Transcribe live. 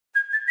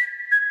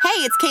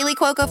Hey, it's Kaylee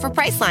Cuoco for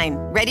Priceline.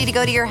 Ready to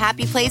go to your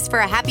happy place for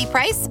a happy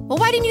price? Well,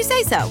 why didn't you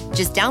say so?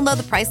 Just download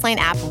the Priceline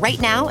app right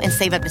now and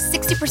save up to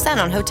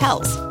 60% on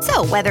hotels.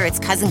 So whether it's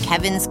Cousin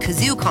Kevin's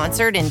Kazoo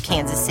Concert in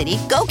Kansas City,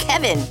 go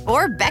Kevin,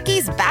 or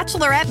Becky's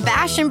Bachelorette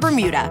Bash in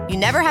Bermuda, you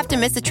never have to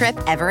miss a trip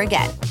ever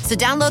again. So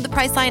download the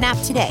Priceline app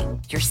today.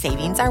 Your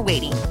savings are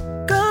waiting.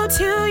 Go to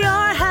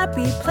your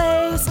happy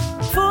place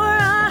for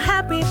a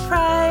happy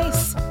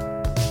price.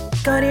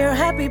 Go to your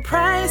happy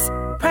price,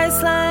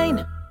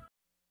 Priceline.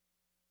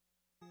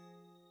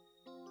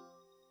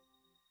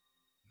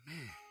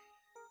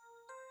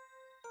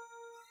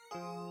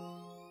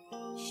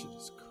 Shit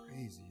is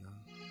crazy, y'all.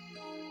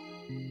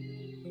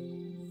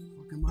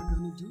 What am I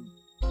gonna do?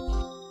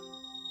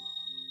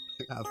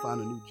 I gotta find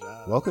a new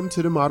job. Welcome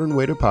to the Modern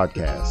Waiter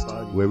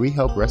Podcast, where we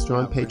help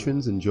restaurant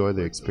patrons enjoy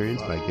their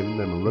experience by giving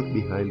them a look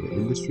behind the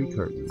industry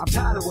curtain. I'm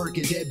tired of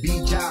working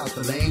deadbeat jobs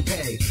for lame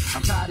pay.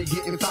 I'm tired of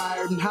getting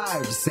fired and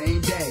hired the same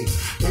day.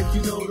 If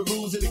you know the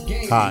rules of the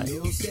game. Hi,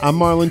 I'm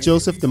Marlon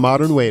Joseph, the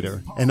Modern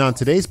Waiter, and on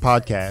today's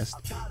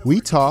podcast, we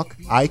talk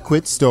I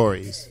Quit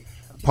Stories,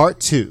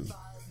 Part 2.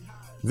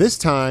 This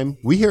time,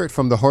 we hear it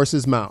from the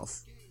horse's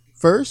mouth.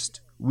 First,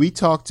 we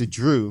talk to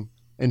Drew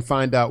and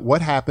find out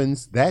what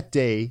happens that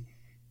day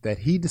that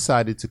he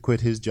decided to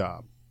quit his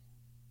job.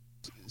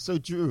 So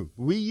Drew,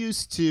 we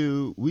used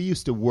to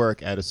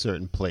work at a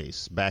certain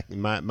place back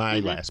in my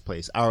last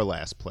place, our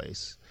last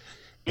place.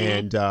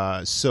 And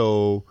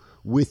so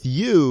with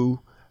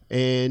you,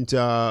 and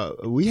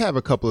we have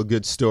a couple of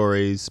good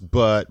stories,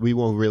 but we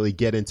won't really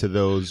get into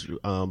those.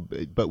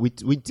 But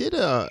we did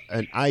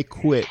an I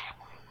Quit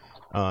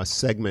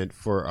segment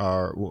for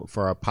our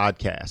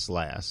podcast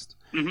last.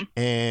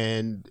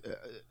 And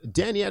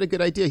Danny had a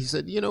good idea. He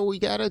said, we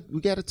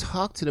gotta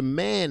talk to the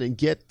man and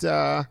get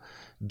the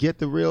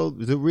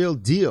real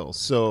deal.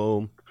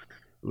 So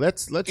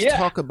let's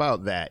talk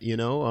about that.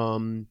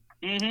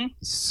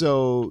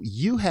 So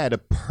you had a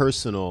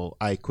personal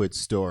I Quit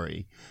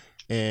story,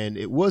 and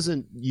it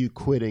wasn't you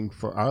quitting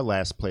for our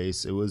last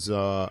place. It was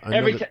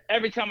every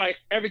time I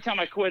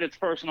quit, it's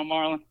personal,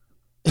 Marlon.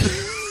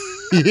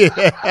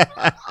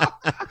 Yeah.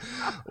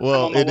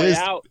 Well, it is.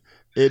 Out.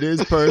 It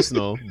is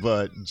personal,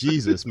 but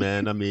Jesus,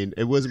 man, I mean,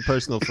 it wasn't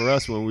personal for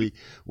us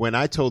when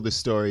I told the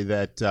story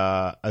that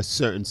a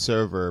certain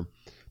server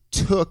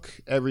took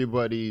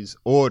everybody's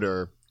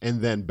order and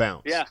then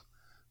bounced. Yeah.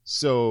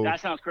 So that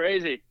sounds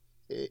crazy.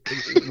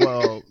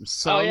 Well,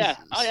 oh yeah,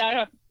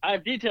 I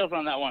have details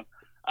on that one.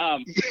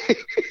 I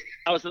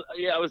was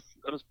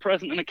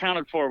present and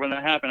accounted for when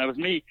that happened. That was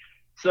me.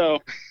 So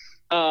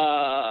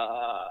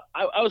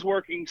I was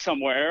working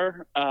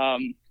somewhere.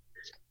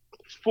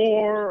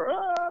 For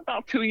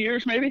about 2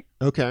 years, maybe.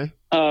 Okay.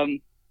 And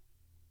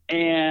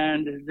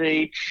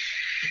they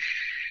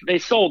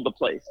sold the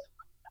place.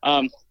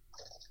 And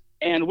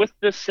with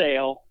the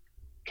sale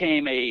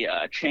came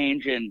a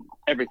change in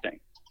everything.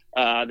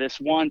 This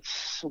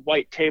once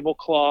white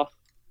tablecloth,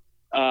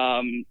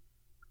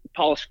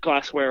 polished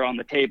glassware on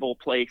the table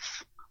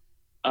place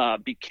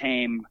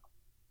became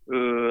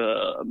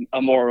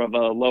a more of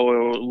a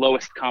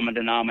lowest common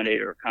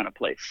denominator kind of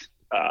place.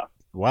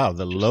 Wow,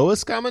 the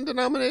lowest common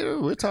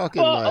denominator? We're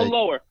talking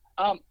lower.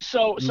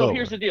 So lower.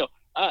 Here's the deal.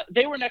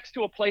 They were next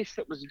to a place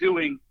that was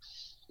doing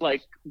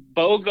like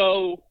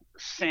BOGO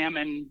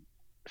salmon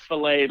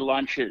fillet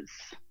lunches.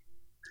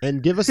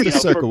 And give us the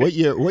circle. What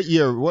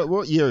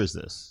year is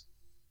this?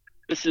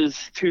 This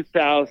is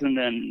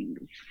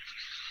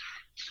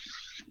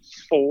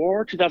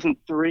 2004,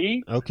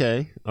 2003.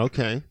 Okay.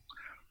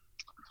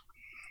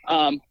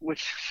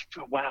 Which,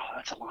 wow,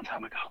 that's a long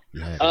time ago.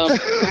 Yeah.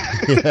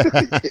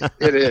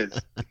 It is.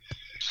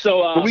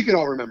 So, but we can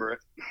all remember it.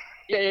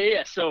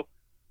 Yeah. So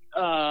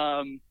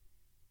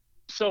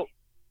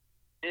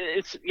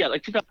it's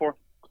like 2004,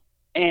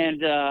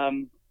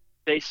 and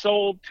they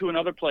sold to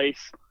another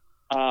place,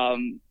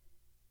 and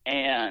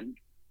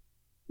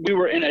we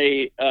were in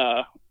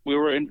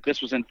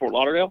this was in Fort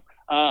Lauderdale.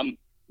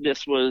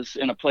 This was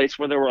in a place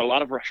where there were a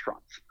lot of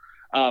restaurants,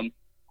 and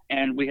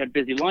we had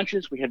busy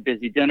lunches, we had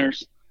busy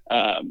dinners.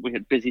 We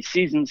had busy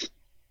seasons.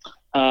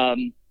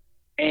 And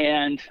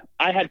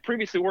I had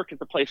previously worked at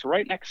the place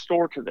right next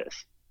door to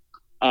this,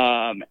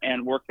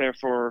 and worked there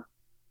for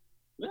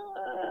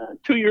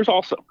 2 years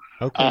also.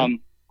 Okay.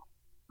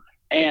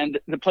 And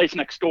the place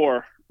next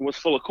door was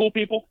full of cool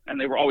people, and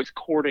they were always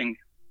courting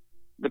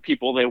the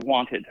people they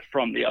wanted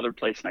from the other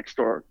place next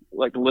door.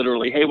 Like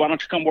literally, hey, why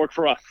don't you come work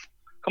for us?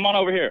 Come on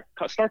over here.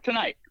 Start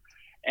tonight.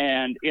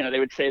 And, they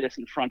would say this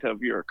in front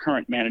of your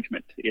current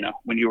management,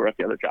 when you were at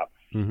the other job.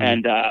 Mm-hmm.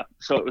 And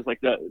so it was like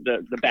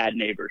the bad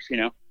neighbors,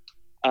 and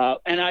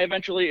I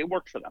eventually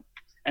worked for them.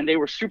 And they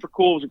were super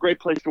cool. It was a great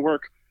place to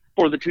work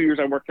for the 2 years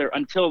I worked there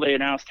until they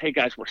announced, hey,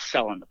 guys, we're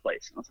selling the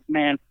place. And I was like,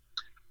 man.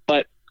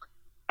 But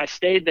I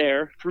stayed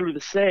there through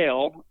the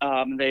sale.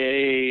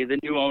 The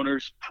new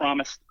owners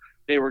promised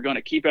they were going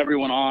to keep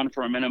everyone on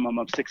for a minimum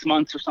of 6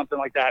 months or something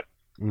like that,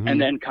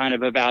 and then kind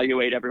of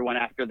evaluate everyone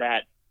after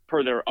that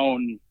per their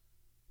own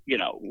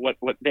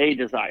what they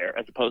desire,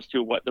 as opposed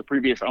to what the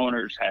previous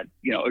owners had,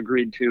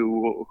 agreed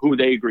to, who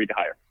they agreed to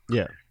hire.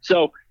 Yeah.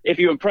 So if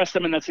you impressed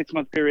them in that 6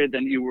 month period,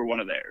 then you were one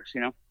of theirs,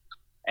 you know?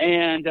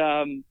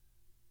 And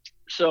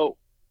so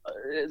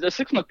the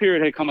 6 month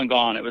period had come and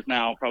gone. It was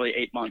now probably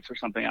 8 months or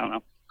something. I don't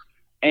know.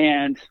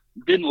 And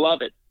didn't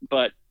love it,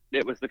 but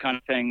it was the kind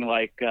of thing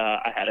like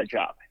I had a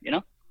job, you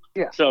know?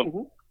 Yeah.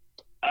 So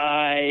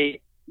I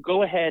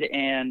go ahead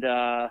and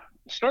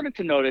started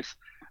to notice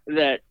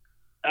that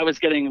I was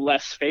getting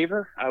less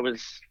favor. I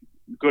was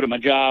good at my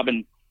job,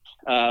 and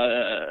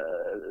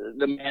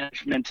the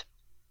management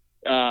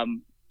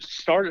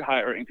started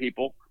hiring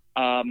people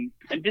and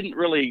didn't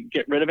really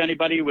get rid of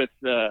anybody with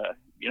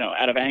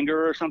out of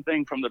anger or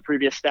something from the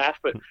previous staff,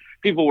 but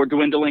people were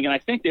dwindling, and I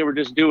think they were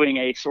just doing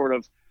a sort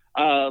of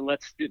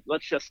let's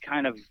just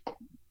kind of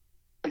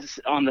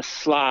on the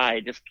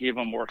slide just give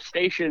them more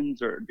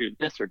stations or do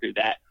this or do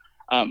that,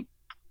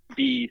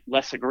 be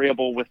less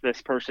agreeable with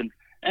this person,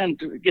 and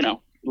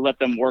let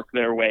them work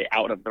their way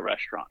out of the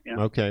restaurant. You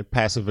know? Okay,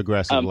 passive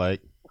aggressive,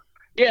 like.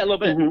 Yeah, a little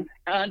bit.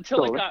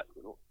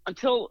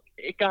 Until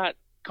it got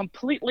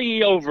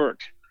completely overt,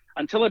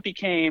 until it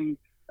became,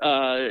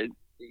 they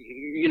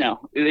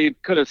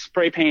could have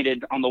spray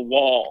painted on the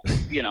wall,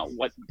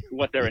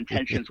 what their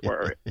intentions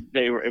were.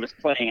 It was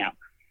playing out,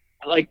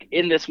 like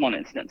in this one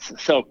instance.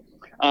 So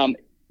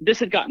this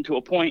had gotten to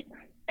a point,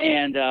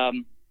 and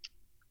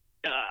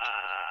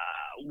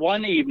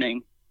one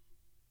evening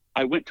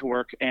I went to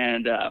work,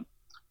 and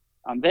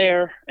I'm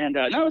there, and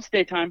no, it's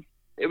daytime.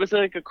 It was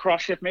like a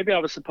cross shift. Maybe I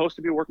was supposed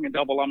to be working a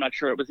double. I'm not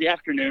sure. It was the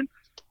afternoon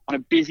on a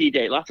busy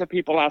day. Lots of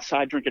people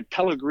outside drinking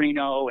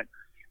Pellegrino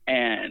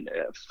and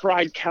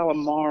fried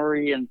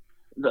calamari, and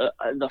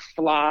the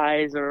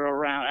flies are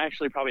around.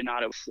 Actually, probably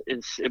not.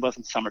 It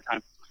wasn't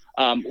summertime.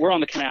 We're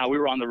on the canal. We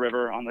were on the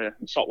river, on the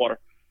saltwater.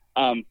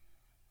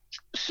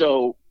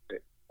 So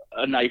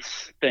a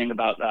nice thing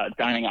about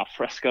dining al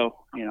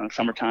fresco,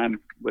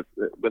 summertime with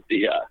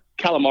the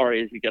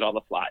calamari is you get all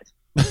the flies.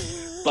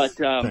 But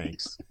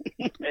thanks.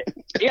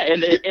 Yeah,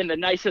 in the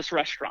nicest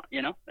restaurant,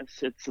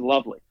 it's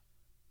lovely.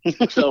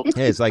 So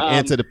hey, it's like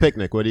Ants at a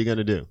picnic. What are you going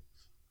to do?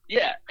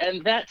 Yeah,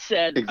 and that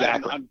said,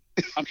 exactly.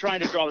 I'm trying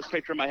to draw this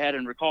picture in my head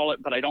and recall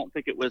it, but I don't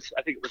think it was.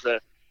 I think it was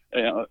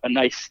a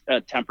nice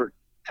tempered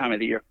time of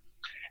the year.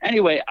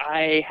 Anyway,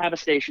 I have a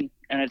station,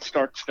 and it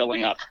starts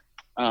filling up,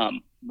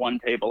 one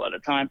table at a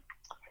time,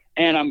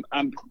 and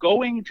I'm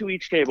going to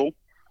each table,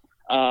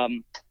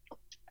 and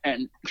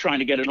trying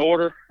to get an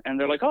order, and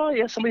they're like, "Oh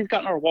yeah, somebody's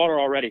gotten our water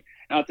already."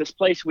 Now at this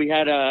place, we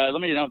had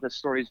let me know if this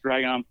story's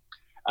dragging on.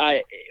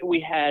 We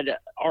had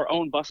our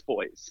own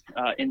busboys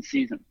in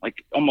season.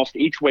 Like almost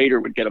each waiter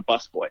would get a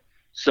busboy.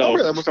 So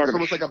really?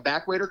 Almost like a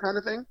back waiter kind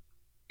of thing.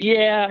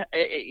 Yeah,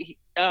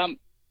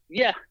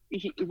 yeah.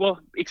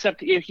 Well,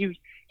 except if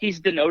he's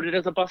denoted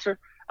as a busser.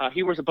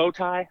 He wears a bow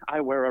tie.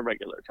 I wear a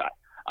regular tie.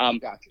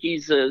 Gotcha.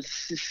 He's a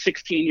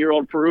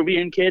 16-year-old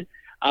Peruvian kid.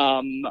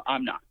 I'm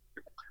not.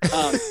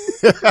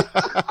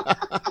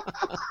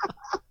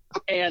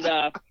 And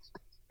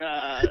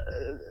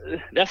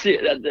that's it.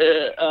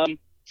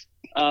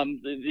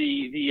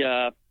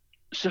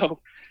 So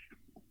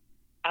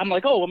I'm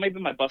like, oh well, maybe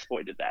my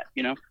busboy did that.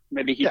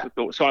 Maybe he took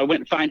the. So I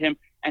went and find him,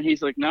 and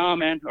he's like, "No,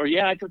 man," or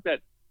 "Yeah, I took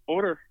that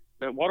water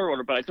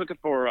order, but I took it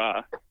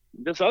for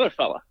this other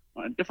fella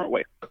on a different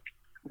way." I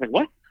was like,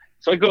 "What?"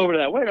 So I go over to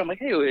that waiter. I'm like,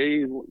 "Hey,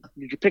 did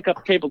you pick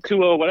up table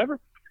 2 or whatever?"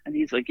 And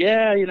he's like,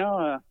 "Yeah, I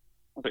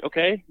was like,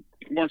 "Okay,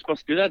 you weren't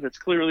supposed to do that. That's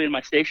clearly in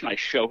my station." I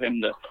show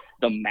him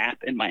the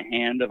map in my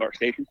hand of our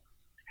station.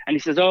 And he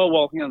says, "Oh,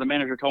 well, the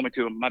manager told me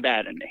to. My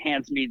bad." And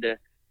hands me the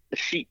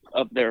sheet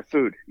of their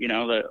food,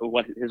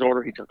 what his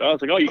order he took. I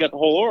was like, "Oh, you got the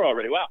whole order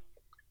already. Wow."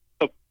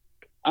 So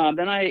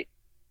then I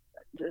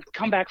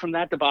come back from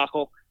that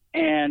debacle,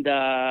 and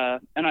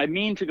I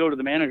mean to go to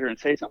the manager and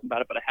say something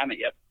about it, but I haven't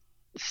yet.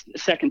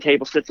 Second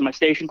table sits in my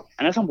station,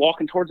 and as I'm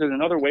walking towards it,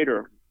 another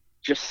waiter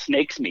just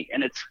snakes me,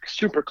 and it's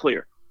super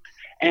clear.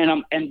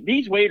 And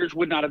these waiters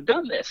would not have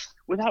done this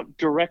without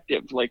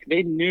directive. Like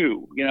they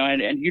knew,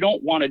 and you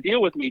don't want to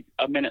deal with me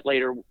a minute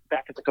later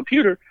back at the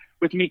computer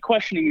with me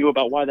questioning you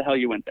about why the hell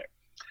you went there.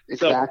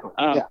 Exactly.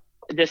 So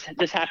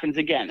this happens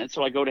again. And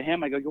so I go to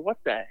him, I go, "What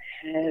the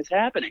hell is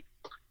happening?"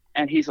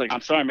 And he's like,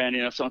 "I'm sorry,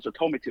 man, so-and-so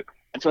told me to."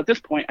 And so at this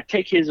point I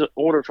take his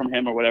order from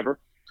him or whatever.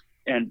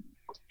 And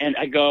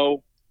I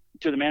go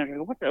to the manager, I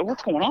go,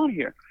 what's going on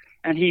here?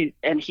 And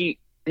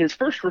his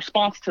first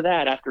response to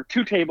that, after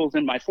 2 tables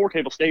in my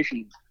 4-table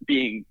station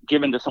being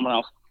given to someone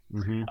else,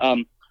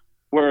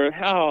 were,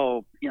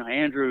 "Oh,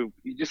 Andrew,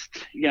 you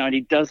just, and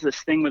he does this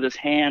thing with his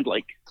hand,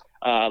 like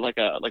a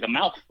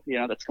mouth,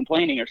 that's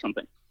complaining or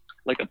something,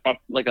 like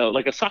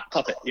a sock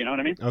puppet, you know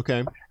what I mean?"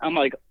 Okay. I'm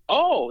like,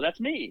 "Oh,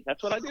 that's me.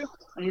 That's what I do."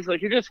 And he's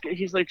like,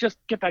 "Just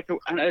get back to,"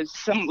 and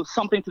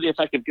something to the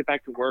effect of "get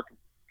back to work."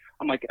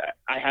 I'm like,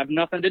 "I have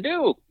nothing to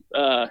do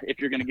if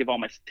you're going to give all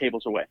my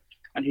tables away."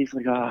 And he's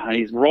like, and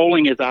he's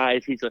rolling his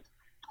eyes.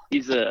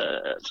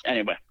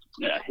 Anyway,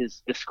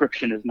 his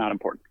description is not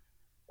important.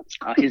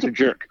 He's a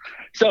jerk.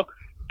 So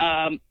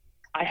I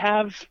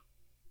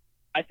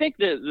think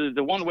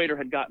the one waiter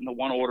had gotten the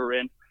one order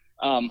in,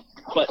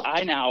 but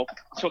I now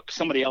took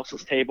somebody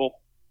else's table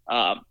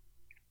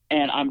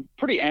and I'm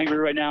pretty angry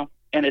right now.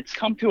 And it's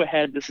come to a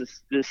head. This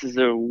is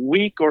a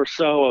week or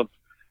so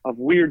of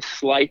weird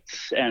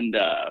slights and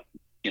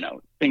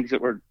things that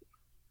were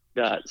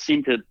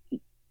seem to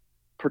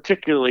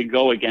particularly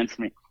go against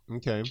me.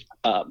 Okay.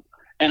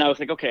 And I was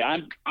like, okay,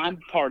 I'm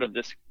part of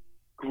this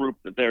group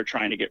that they're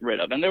trying to get rid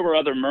of. And there were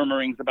other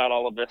murmurings about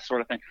all of this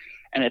sort of thing,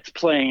 and it's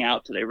playing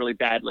out today really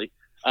badly.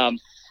 And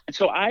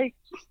so I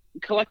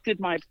collected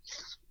my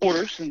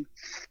orders, and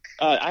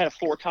I had a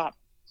 4-top.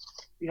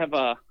 You have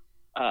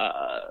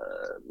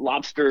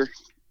lobster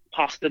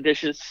pasta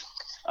dishes,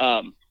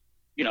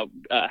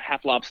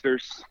 half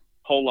lobsters,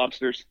 whole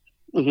lobsters.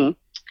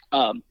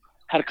 Mm-hmm.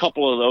 Had a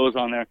couple of those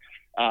on there.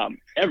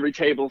 Every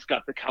table's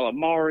got the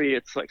calamari.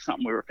 It's like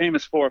something we were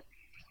famous for.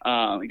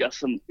 We got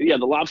the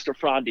lobster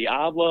fra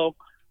diavolo,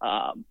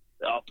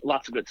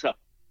 lots of good stuff.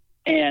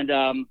 And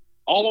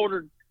all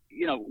ordered,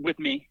 with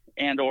me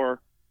and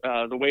or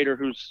the waiter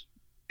whose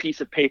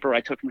piece of paper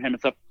I took from him and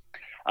stuff.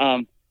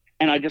 And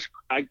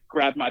I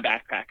grabbed my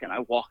backpack and I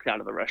walked out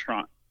of the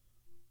restaurant.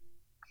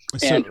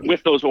 And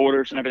with those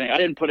orders and everything, I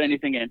didn't put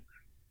anything in.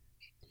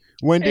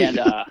 When did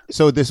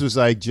so this was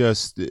like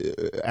just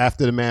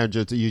after the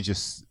manager? You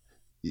just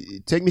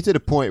take me to the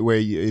point where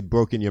it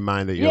broke in your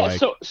mind that you're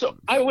like. So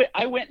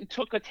I went and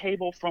took a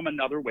table from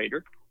another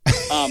waiter,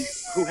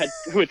 who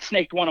had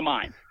snaked one of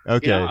mine.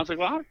 Okay. I was like,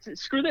 well,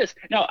 screw this.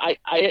 No,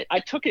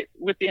 I took it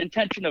with the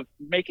intention of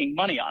making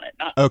money on it,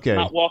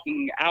 not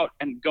walking out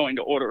and going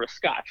to order a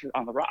scotch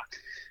on the rocks.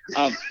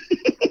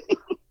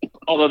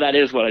 Although that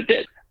is what I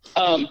did.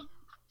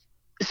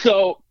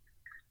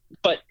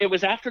 But it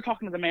was after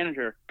talking to the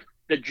manager,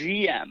 the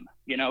GM,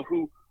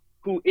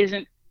 who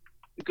isn't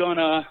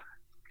gonna.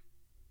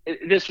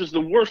 This was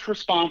the worst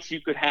response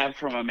you could have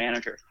from a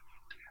manager.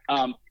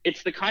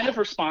 It's the kind of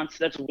response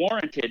that's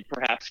warranted,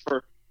 perhaps,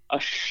 for a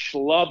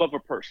schlub of a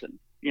person,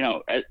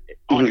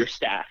 on your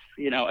staff.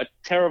 A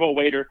terrible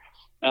waiter,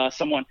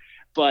 someone.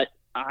 But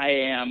I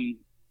am,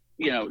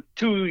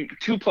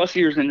 2+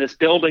 years in this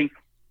building.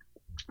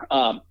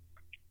 I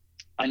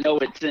know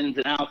its ins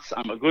and outs.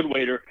 I'm a good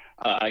waiter.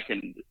 I'm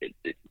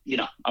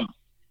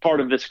part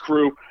of this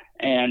crew,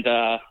 and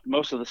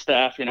most of the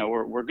staff,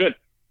 we're good.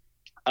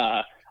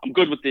 I'm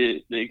good with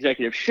the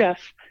executive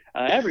chef,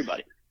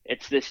 everybody.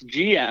 It's this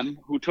GM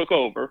who took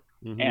over,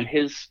 and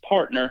his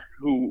partner,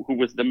 who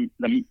was the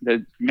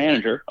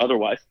manager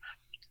otherwise,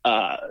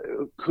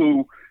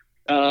 who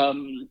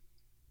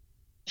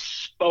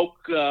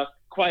spoke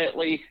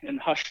quietly in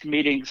hushed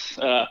meetings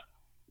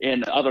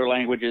in other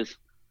languages.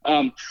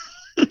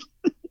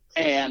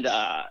 And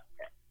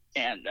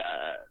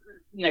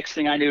next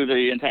thing I knew,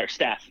 the entire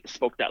staff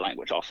spoke that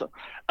language also.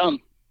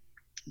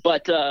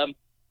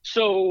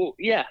 So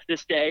yeah,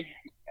 this day,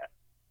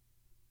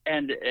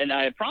 and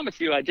I promise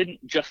you, I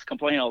didn't just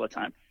complain all the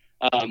time.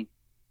 I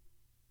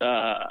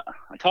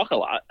talk a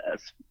lot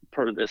as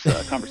per this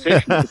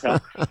conversation. You can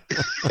tell.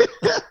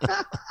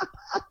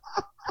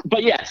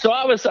 But yeah, so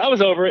I was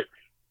over it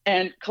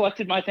and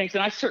collected my things,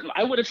 and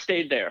I would have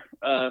stayed there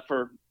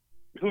for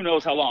who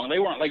knows how long. They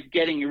weren't like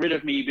getting rid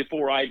of me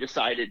before I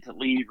decided to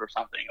leave or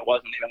something. It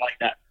wasn't even like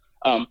that.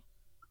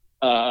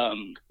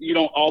 You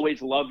don't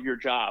always love your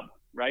job,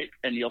 right?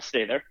 And you'll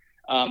stay there.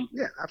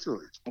 Yeah,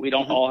 absolutely. We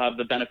don't all have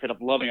the benefit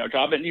of loving our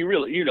job, and you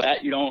know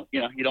that. You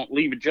don't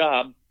leave a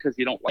job because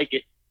you don't like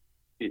it,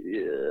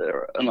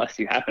 unless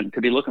you happen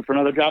to be looking for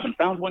another job and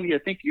found one you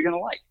think you're gonna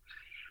like.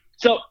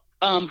 So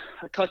I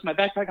collect my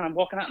backpack and I'm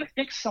walking out, and I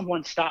think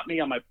someone stopped me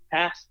on my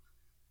path,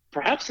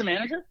 perhaps the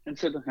manager, and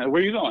said, "Where are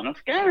you going?" I was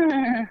like,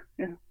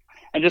 yeah.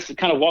 And just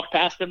kind of walked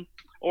past him.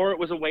 Or it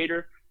was a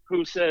waiter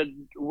who said,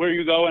 "Where are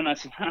you going?" I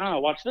said,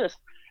 watch this.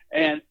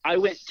 And I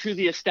went to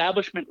the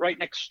establishment right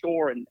next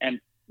door and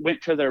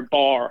went to their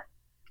bar.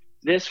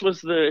 This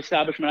was the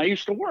establishment I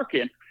used to work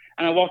in.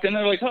 And I walked in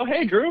there like, "Oh,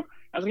 hey, Drew."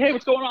 I was like, "Hey,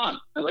 what's going on?"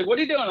 I was like, "What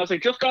are you doing?" I was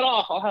like, "Just got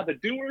off. I'll have a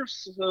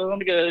Dewar's. So let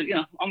me get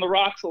on the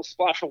rocks, a little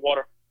splash of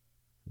water."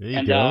 There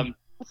you go.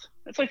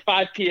 It's like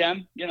 5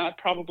 p.m.,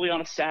 probably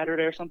on a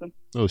Saturday or something.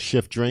 Oh,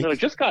 shift drink. They're like,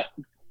 just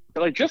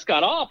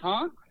got off,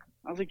 huh?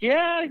 I was like,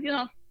 yeah,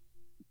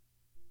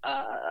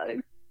 I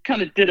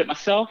kind of did it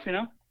myself,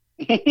 And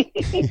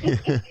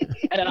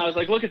then I was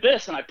like, look at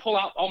this. And I pull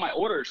out all my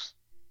orders.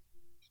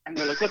 And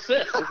they're like, what's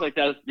this? I was like,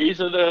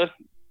 these are the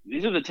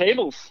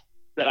tables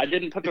that I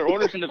didn't put their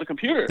orders into the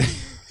computer.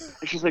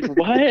 And she's like,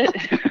 what?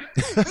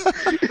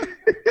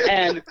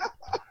 And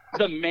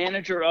the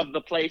manager of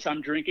the place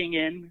I'm drinking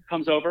in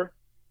comes over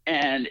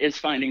and is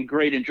finding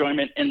great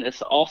enjoyment in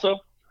this also.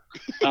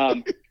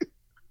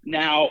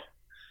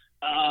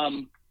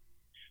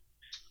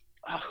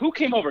 Who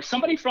came over?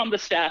 Somebody from the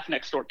staff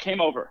next door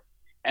came over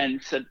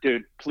and said,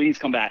 "Dude, please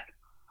come back."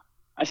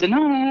 I said,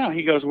 No.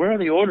 He goes, "Where are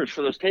the orders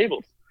for those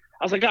tables?"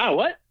 I was like,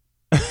 what?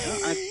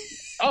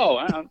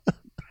 I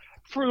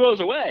threw those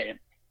away.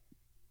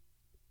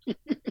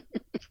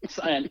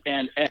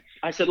 and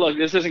I said, "Look,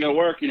 this isn't going to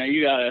work.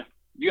 You gotta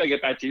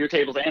get back to your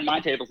tables and my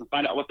tables and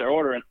find out what they're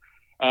ordering."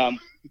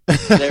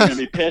 They're going to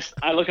be pissed.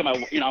 I look at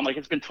I'm like,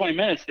 it's been 20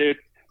 minutes, dude.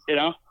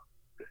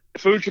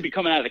 food should be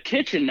coming out of the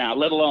kitchen now,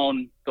 let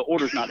alone the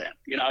order's not in.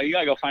 You know, you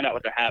gotta go find out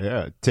what they're having.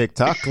 Yeah,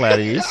 TikTok,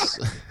 Clarice.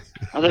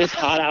 It's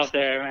hot out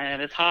there,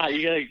 man. It's hot.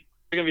 You're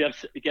gonna be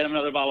upset. Get them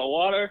another bottle of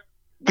water.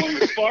 One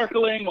was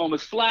sparkling, one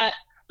was flat.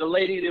 The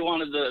lady, they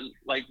wanted the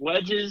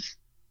wedges,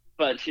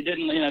 but she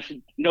didn't. You know,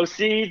 no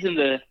seeds in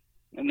the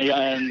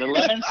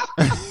lemons.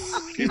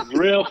 She was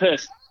real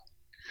pissed.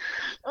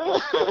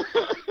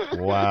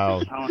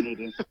 Wow.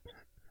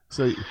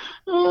 So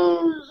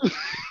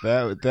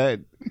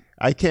that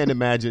I can't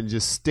imagine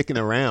just sticking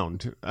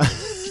around.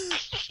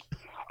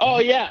 Oh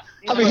yeah.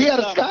 I mean, he had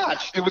a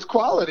scotch. It was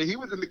quality. He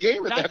was in the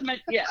game at that.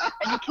 Yeah,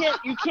 and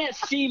you can't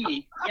see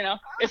me. You know,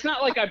 it's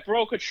not like I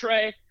broke a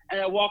tray and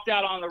I walked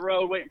out on the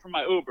road waiting for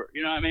my Uber.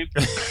 You know what I mean?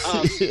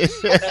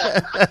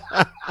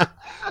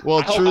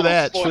 Well, true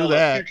that.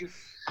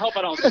 I hope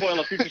I don't spoil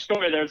a future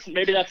story there.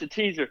 Maybe that's a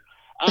teaser.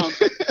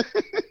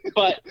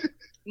 But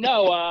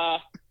no,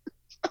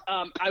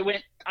 I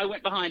went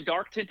behind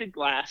dark tinted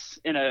glass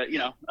in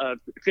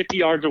 50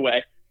 yards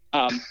away.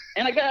 And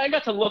I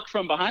got to look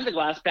from behind the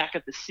glass back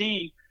at the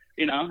scene.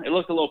 You know, it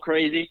looked a little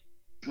crazy.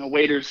 The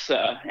waiter's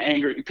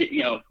angry.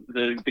 You know,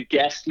 the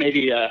guest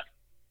maybe.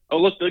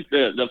 Look,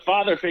 the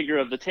father figure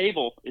of the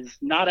table is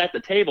not at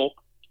the table.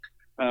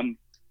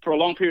 For a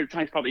long period of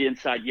time, he's probably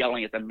inside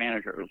yelling at the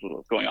manager. Was what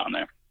was going on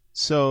there.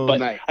 So, but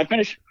nice. I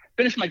finished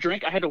my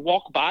drink. I had to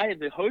walk by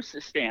the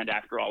hostess stand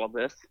after all of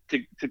this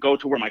to go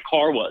to where my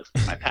car was.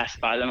 I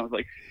passed by them. I was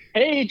like,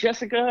 "Hey,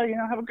 Jessica, you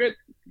know, have a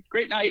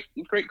great night,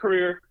 great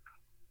career."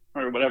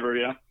 Or whatever,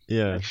 you know.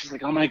 Yeah. And she's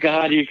like, "Oh my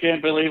God, you can't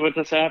believe what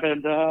just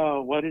happened.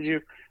 Oh, what did you?"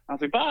 I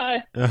was like,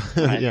 "Bye."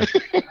 Yeah.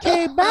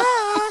 Okay,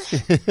 bye.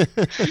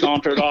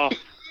 Sauntered off.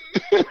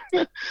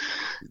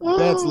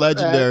 That's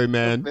legendary,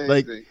 man.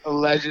 Like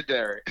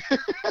legendary.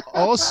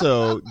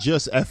 Also,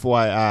 just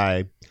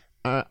FYI,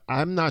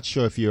 I'm not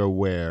sure if you're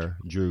aware,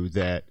 Drew,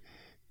 that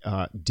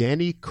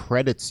Danny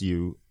credits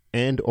you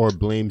and or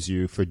blames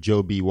you for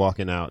Joe B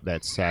walking out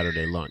that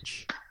Saturday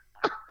lunch.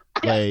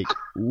 Like,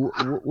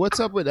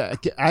 what's up with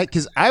that?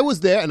 Because I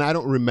was there and I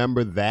don't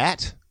remember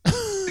that.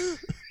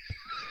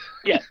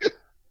 Yeah.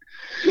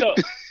 So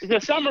the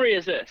summary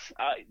is this: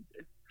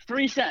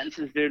 3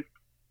 sentences, dude.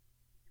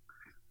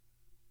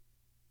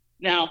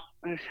 Now,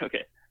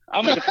 okay,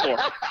 I'll make it 4.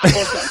 4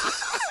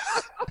 sentences.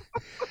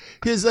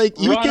 Because like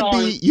you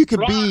could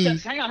be.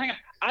 Hang on.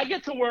 I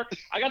got to work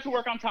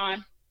on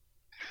time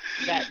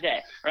that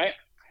day, right?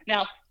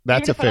 Now,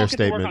 that's a fair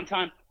statement. Work on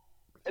time.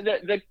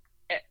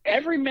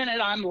 Every minute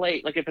I'm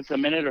late, like if it's a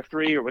minute or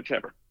 3 or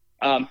whichever,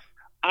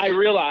 I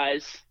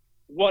realize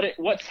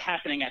what's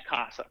happening at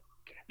Casa.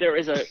 There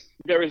is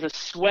a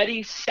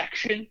sweaty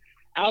section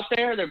out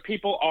there.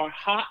 People are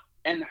hot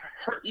and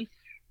hurting,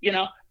 you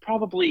know,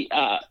 probably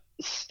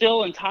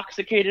still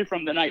intoxicated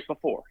from the night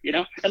before, you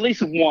know, at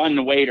least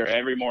one waiter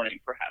every morning,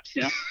 perhaps,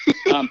 you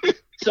know.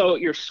 So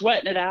you're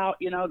sweating it out,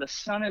 you know, the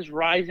sun is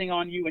rising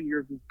on you and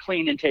you're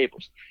cleaning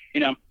tables,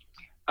 you know.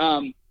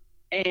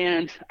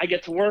 And I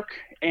get to work,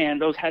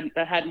 and that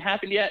hadn't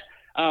happened yet.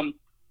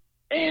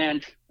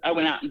 And I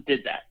went out and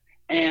did that.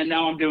 And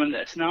now I'm doing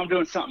this. Now I'm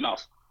doing something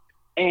else.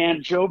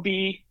 And Joe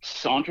B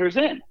saunters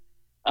in.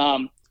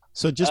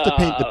 So just to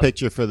paint the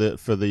picture for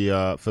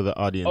the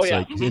audience,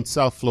 like in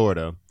South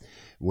Florida,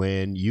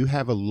 when you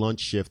have a lunch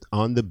shift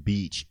on the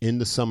beach in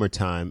the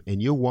summertime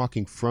and you're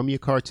walking from your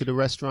car to the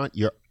restaurant,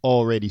 you're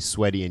already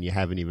sweaty and you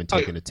haven't even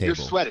taken a table.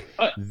 You're sweaty.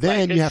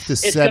 Then you have to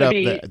set up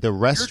the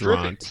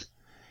restaurant.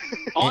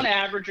 On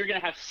average, you're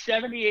going to have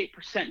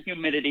 78%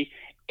 humidity,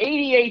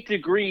 88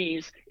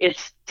 degrees.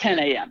 It's 10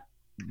 a.m.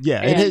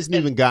 Yeah, it hasn't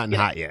even gotten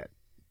hot yet.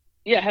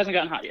 Yeah, it hasn't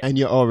gotten hot yet. And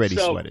you're already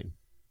sweating.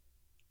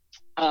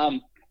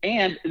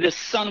 And the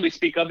sun we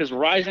speak of is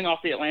rising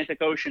off the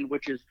Atlantic Ocean,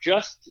 which is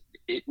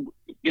is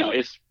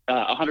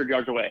 100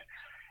 yards away.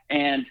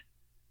 And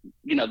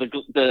you know,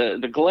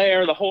 the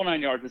glare, the whole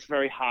 9 yards is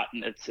very hot,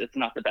 and it's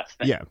not the best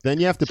thing. Yeah, then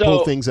you have to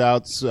pull things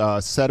out,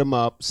 set them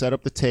up, set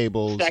up the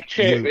tables,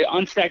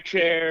 unstack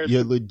chairs.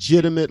 You're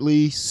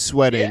legitimately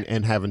sweating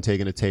and haven't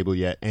taken a table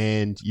yet,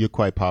 and you're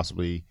quite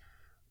possibly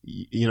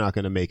you're not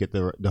going to make it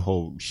the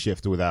whole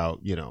shift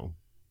without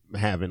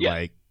having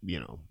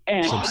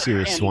some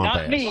serious swamp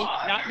ass.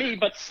 Not me,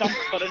 but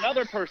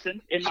another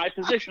person in my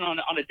position on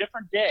a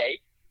different day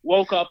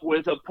woke up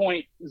with a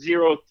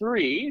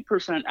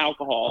 0.03%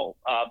 alcohol,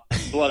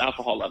 blood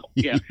alcohol level,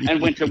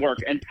 and went to work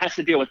and has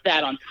to deal with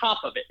that on top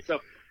of it. So,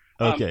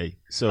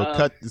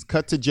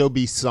 cut to Joe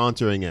B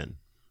sauntering in.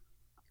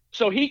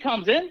 So he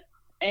comes in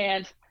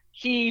and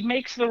he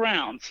makes the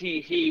rounds.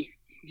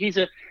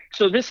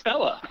 So this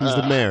fella, he's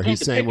the mayor.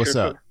 He's saying, "What's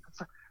up?"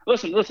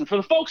 Listen. For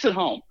the folks at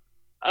home,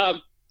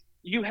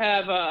 you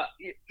have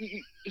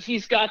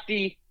he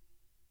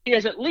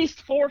has at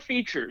least 4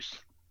 features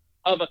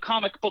of a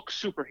comic book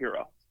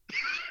superhero.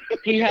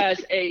 He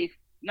has a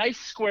nice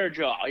square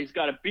jaw. He's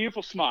got a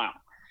beautiful smile.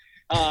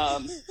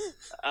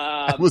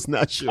 I was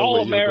not sure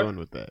where you were going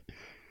with that.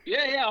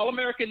 Yeah,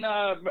 all-American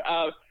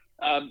a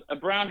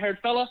brown-haired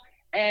fella,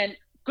 and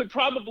could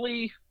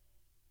probably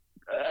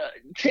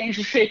change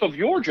the shape of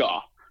your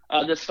jaw,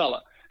 this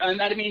fella. And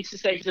that means to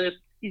say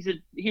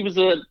he was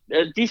a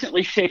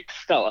decently shaped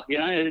fella. You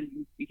know,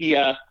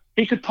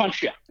 he could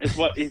punch you.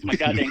 Is my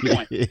goddamn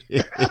point.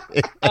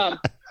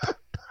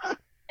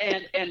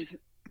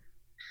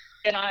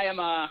 And I am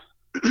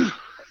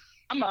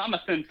I'm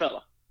a thin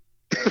fella.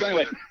 So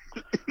anyway,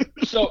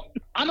 so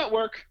I'm at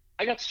work.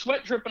 I got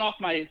sweat dripping off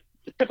the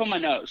tip of my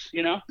nose,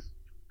 you know,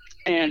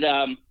 and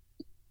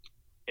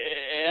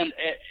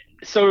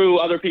so do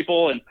other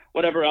people and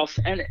whatever else.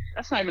 And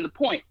that's not even the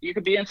point. You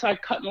could be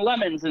inside cutting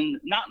lemons and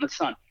not in the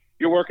sun.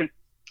 You're working.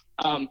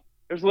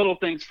 There's little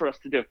things for us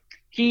to do.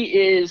 He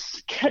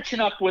is catching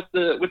up with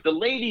the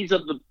ladies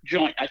of the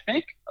joint, I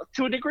think,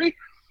 to a degree.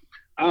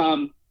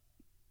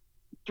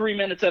 3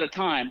 minutes at a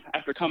time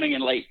after coming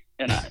in late,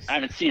 and I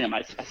haven't seen him.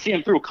 I see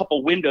him through a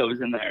couple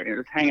windows in there,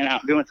 just hanging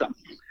out, doing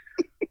something.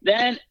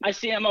 Then I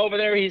see him over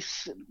there.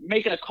 He's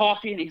making a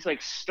coffee, and he's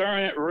like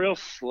stirring it real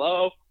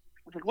slow.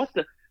 I was like, what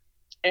the?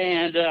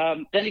 And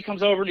then he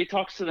comes over and he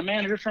talks to the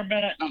manager for a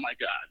minute, and I'm like,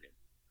 God.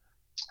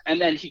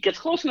 And then he gets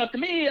close enough to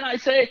me, and I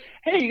say,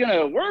 hey, you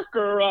gonna work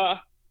or?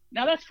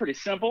 Now that's pretty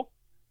simple.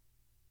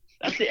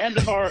 That's the end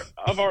of our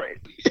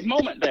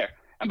moment there.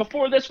 And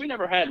before this, we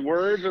never had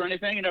words or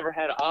anything. We never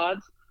had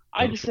odds.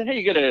 I just said, hey,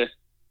 you gonna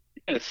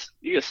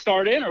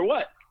start in or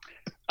what?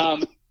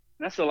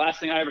 That's the last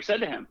thing I ever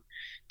said to him.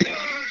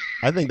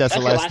 I think that's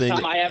the last thing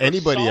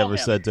anybody ever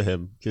said to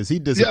him, because he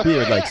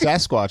disappeared like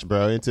Sasquatch,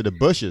 bro, into the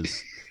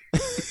bushes.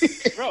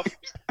 Bro,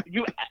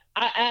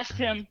 I asked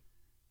him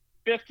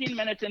 15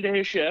 minutes into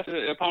his shift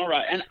upon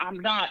arrival, and I'm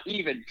not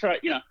even trying.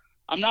 You know,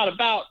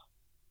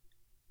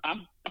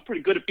 I'm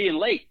pretty good at being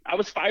late. I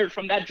was fired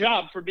from that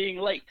job for being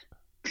late.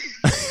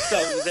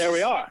 So there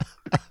we are.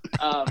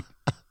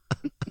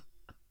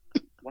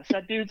 What's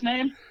that dude's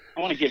name? I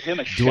want to give him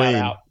a shout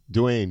out.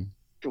 Dwayne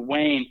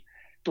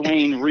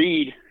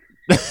Reed.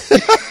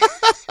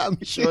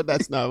 I'm sure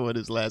that's not what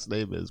his last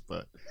name is,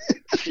 but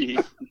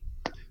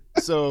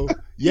so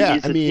yeah,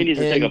 he needs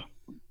to go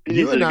to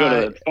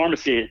the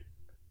pharmacy.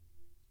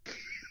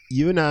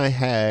 You and I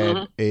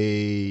had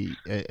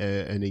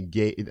an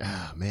engagement.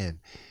 Oh man,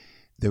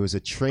 there was a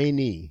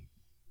trainee.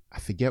 I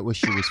forget where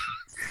she was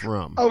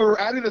from. Oh, we're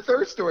adding a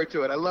third story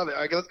to it. I love it.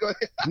 All right, let's go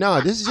ahead. No,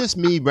 this is just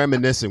me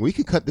reminiscing. We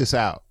could cut this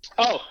out.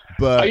 Oh,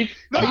 but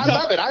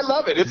I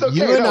love it. It's okay.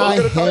 You and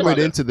I hammered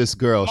into this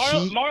girl.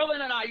 Marlon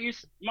and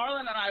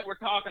I were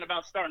talking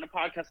about starting a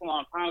podcast a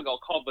long time ago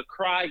called The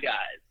Cry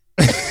Guys.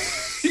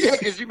 Yeah,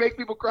 because you make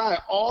people cry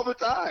all the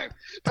time.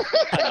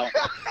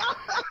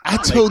 I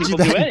told you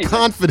that in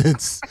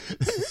confidence.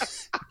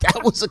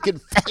 That was a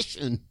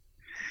confession.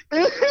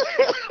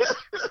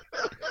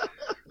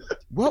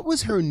 What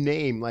was her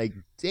name? Like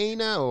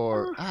Dana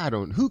or I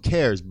don't. Who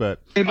cares?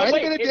 But it might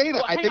have been a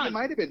Dana. I think it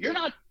might have been. You're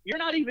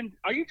not even.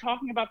 Are you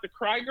talking about the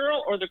Cry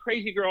Girl or the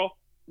crazy girl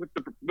with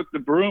the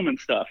broom and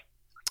stuff?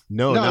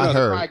 No, not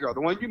her. The Cry Girl,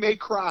 the one you made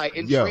cry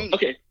in training.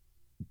 Okay.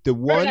 The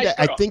one that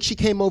girl. I think she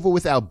came over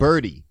with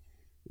Alberti,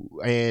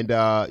 and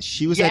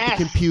she was at the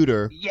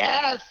computer.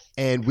 Yes.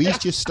 And we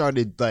just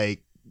started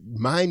like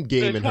mind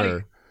gaming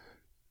her,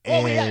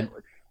 and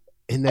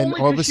then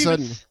all of a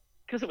sudden.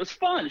 Because it was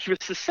fun. She was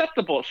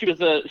susceptible. She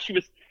was.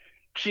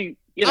 You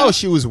Oh, know,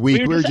 she was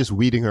weak. We were just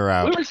weeding her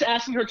out. We were just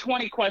asking her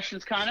 20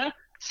 questions, kind of,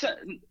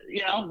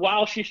 you know,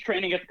 while she's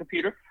training at the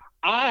computer.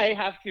 I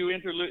have to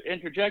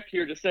interject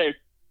here to say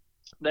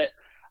that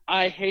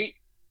I hate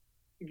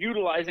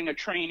utilizing a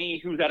trainee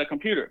who's at a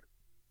computer.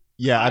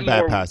 Yeah, I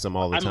bypass them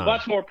all the time. I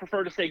much more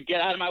prefer to say, get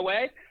out of my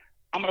way.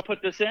 I'm going to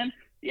put this in.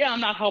 Yeah,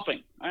 I'm not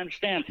helping. I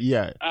understand.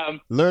 Yeah.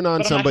 Learn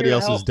on somebody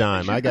else's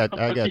dime. I got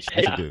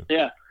shit to do.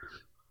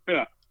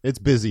 Yeah. It's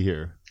busy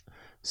here.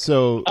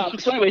 So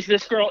anyways,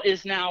 this girl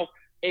is now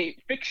a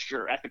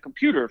fixture at the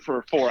computer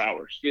for 4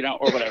 hours, you know,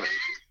 or whatever.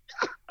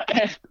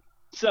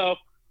 So,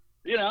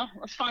 you know,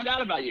 let's find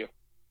out about you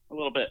a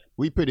little bit.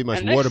 We pretty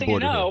much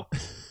waterboarded her.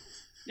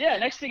 Yeah,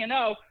 next thing you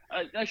know,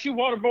 she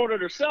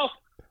waterboarded herself.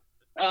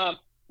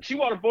 She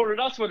waterboarded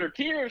us with her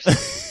tears.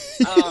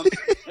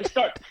 They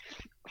start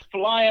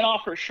flying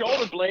off her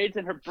shoulder blades,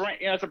 and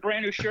it's a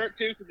brand new shirt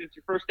too because it's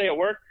your first day at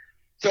work.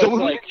 So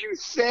what did you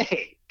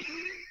say?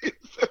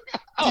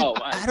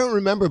 I don't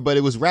remember, but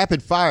it was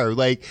rapid fire.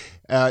 Like,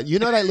 you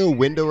know that little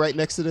window right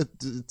next to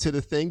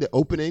the thing, the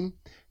opening?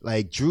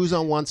 Like, Drew's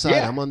on one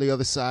side, I'm on the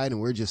other side, and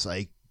we're just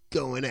like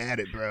going at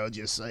it, bro.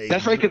 Just like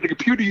that's right, because the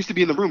computer used to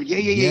be in the room.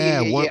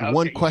 Yeah.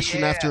 One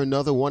question after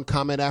another, one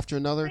comment after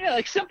another. Yeah,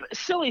 like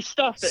silly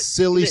stuff.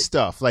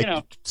 Stuff, like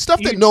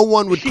stuff that no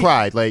one would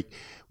cry. Like,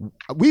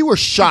 we were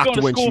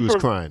shocked when she was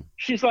crying.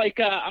 She's like,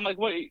 I'm like,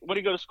 what do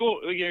you go to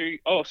school?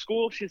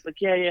 School? She's like,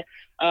 yeah.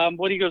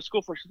 What do you go to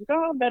school for? She's like,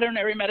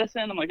 veterinary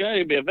medicine. I'm like, oh,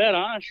 you'll be a vet,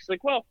 huh? She's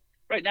like, well,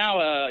 right now,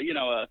 a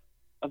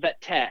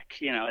vet tech,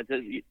 you know.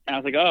 And I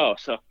was like, oh,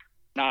 so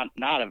not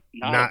a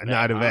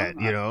vet,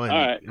 you know. And, all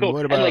right, cool.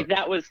 What about... And like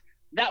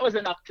that was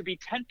enough to be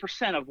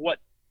 10% of what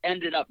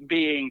ended up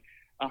being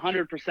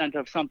 100%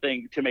 of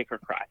something to make her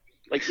cry.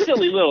 Like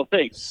silly little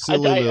things. I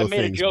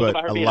made a joke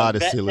about her being a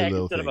vet tech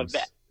instead of a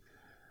vet.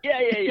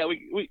 Yeah.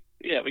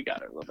 We got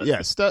her a little bit.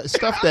 Yeah,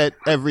 stuff that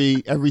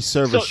every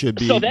service should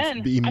be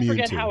immune to. I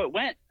forget how it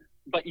went,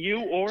 but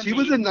you or she me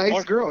was a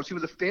nice girl. She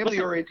was a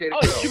family-oriented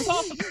girl. She was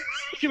awesome.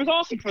 She was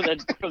awesome for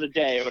the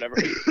day or whatever.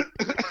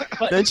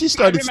 But then she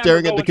started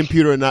staring at the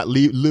computer and not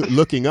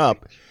looking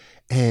up,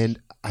 and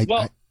I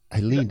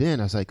leaned in.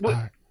 I was like,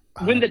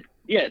 when the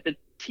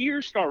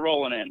tears start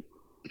rolling in,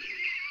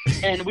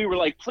 and we were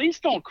like, please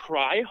don't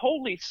cry.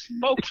 Holy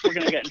smokes, we're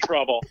gonna get in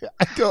trouble.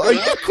 I go, are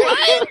you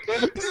crying?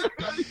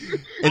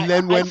 And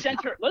then I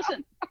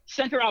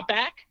sent her out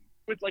back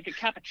with like a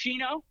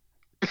cappuccino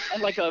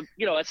and like a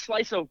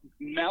slice of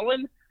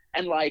melon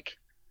and like.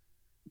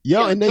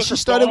 And then she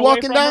started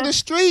walking down the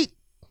street.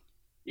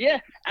 Yeah,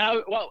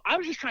 and I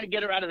was just trying to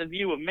get her out of the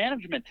view of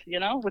management,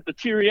 with the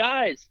teary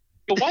eyes.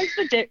 But why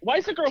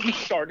is the girl who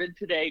started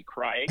today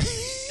crying?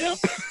 I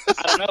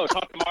don't know.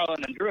 Talk to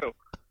Marlon and Drew.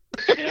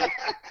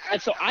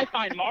 And so I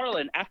find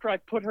Marlon after I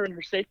put her in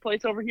her safe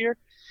place over here,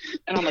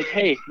 and I'm like,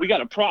 "Hey, we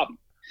got a problem."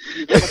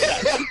 What's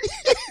that?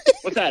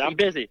 What's that? I'm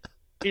busy.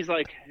 He's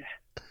like,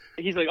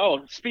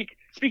 "Oh,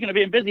 speaking of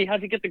being busy,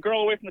 how'd you get the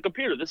girl away from the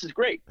computer? This is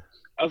great."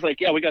 I was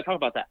like, "Yeah, we got to talk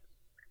about that."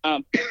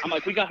 I'm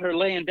like, "We got her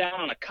laying down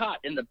on a cot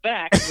in the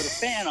back with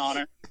a fan on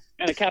her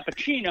and a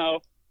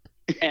cappuccino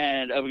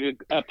and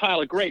a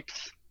pile of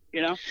grapes.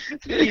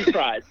 It's a cheese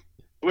fries."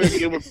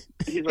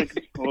 He's like,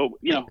 "Well,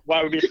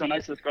 why would we be so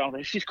nice to this girl?"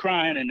 Like, she's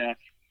crying and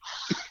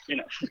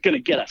she's gonna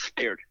get us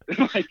scared.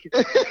 Like,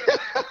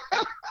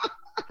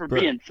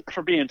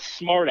 for being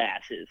smart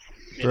asses.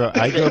 Bro,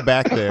 I go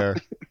back there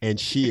and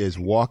she is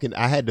walking.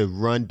 I had to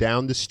run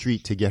down the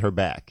street to get her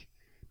back.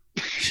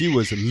 She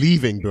was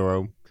leaving,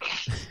 bro.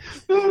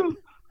 I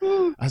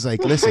was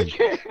like, "Listen,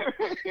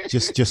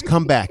 just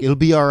come back. It'll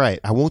be all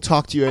right. I won't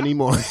talk to you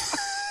anymore.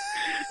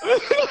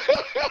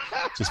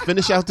 Just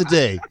finish out the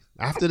day.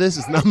 After this,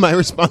 it's not my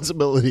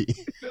responsibility.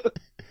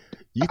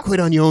 You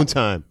quit on your own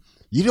time.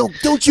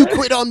 Don't you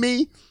quit on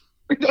me.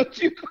 Don't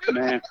you quit,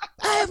 man.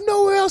 I have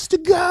nowhere else to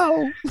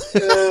go."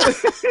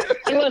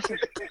 Hey,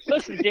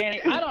 listen,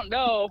 Danny. I don't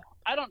know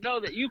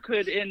that you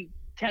could in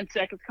 10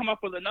 seconds come up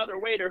with another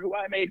waiter who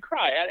I made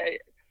cry.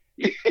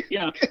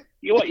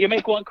 You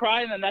make one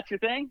cry and then that's your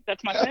thing?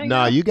 That's my thing?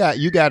 No, you got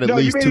at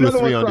least 2 or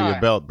 3 under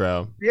your belt,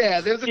 bro. Yeah,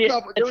 there's a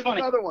couple. There was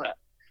funny. Another one.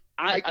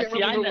 I can't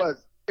remember who it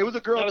was. It was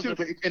a girl too,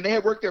 and they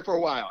had worked there for a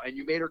while, and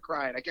you made her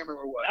cry, and I can't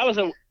remember what. That was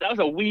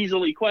a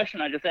weaselly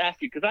question I just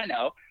asked you because I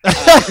know.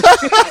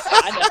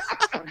 I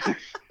know.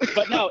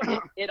 But no,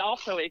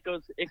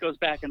 it goes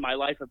back in my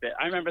life a bit.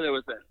 I remember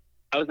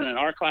I was in an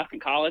art class in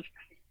college,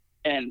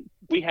 and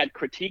we had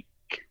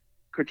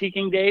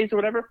critiquing days or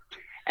whatever.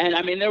 And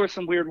I mean, there were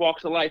some weird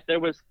walks of life. There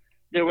was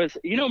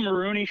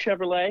Maroney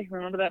Chevrolet.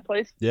 Remember that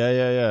place?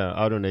 Yeah.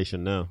 Auto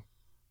Nation, no.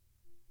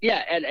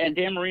 Yeah, and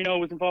Dan Marino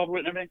was involved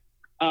with it and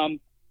everything.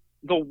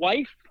 The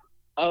wife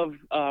of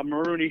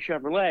Maroney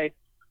Chevrolet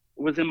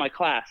was in my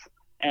class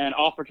and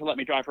offered to let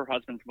me drive her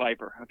husband's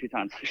Viper a few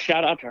times.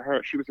 Shout out to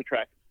her. She was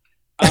attractive.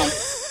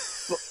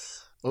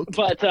 Okay.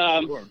 But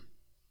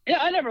yeah,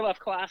 I never left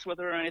class with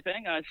her or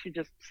anything. She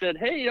just said,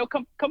 "Hey,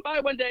 come by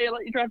one day and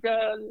let you drive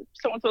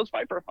so and so's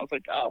Viper." I was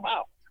like, "Oh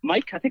wow,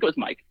 Mike." I think it was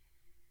Mike.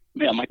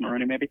 Yeah, Mike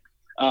Maroney maybe.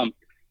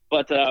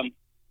 But I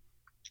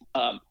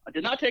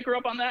did not take her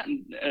up on that,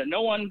 and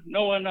no one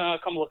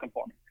come looking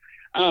for me.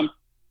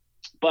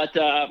 But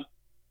a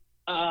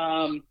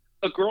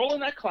girl in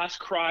that class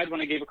cried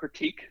when I gave a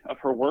critique of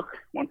her work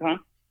one time.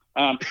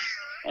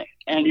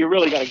 And you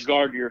really got to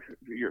guard your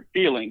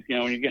feelings,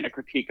 when you're getting a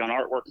critique on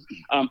artwork.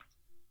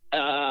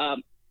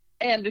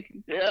 And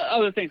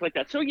other things like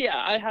that. So yeah,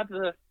 I have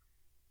the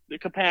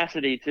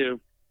capacity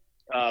to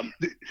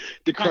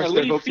crush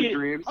their hopes and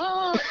dreams.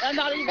 Oh,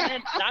 not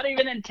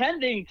even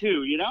intending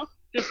to,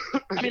 Just,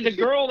 I mean, the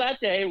girl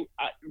that day,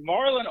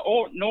 Marlon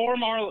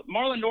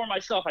nor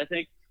myself, I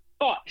think,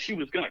 thought she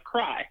was gonna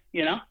cry,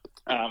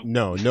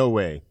 No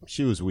way.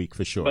 She was weak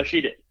for sure. But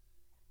she did.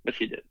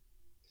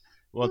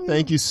 Well,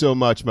 thank you so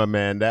much, my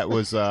man. That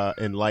was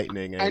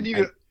enlightening. And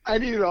I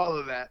needed all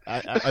of that.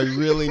 I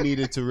really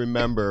needed to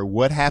remember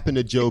what happened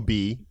to Joe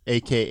B,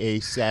 a.k.a.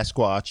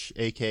 Sasquatch,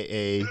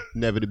 a.k.a.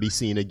 Never to be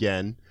Seen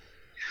Again.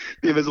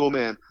 The Invisible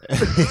Man.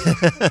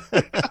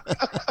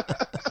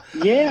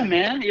 Yeah,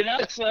 man.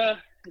 It's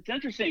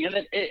interesting.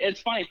 And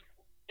it's funny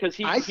because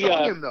I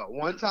saw him, though,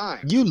 one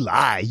time. You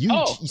lie.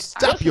 You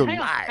stop your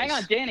lies. Hang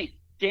on, Danny.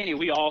 Danny,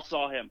 we all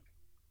saw him.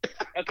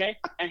 Okay?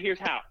 And here's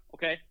how,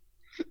 okay?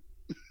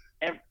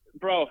 And,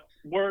 bro,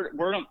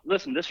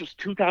 listen, this was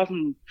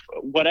 2000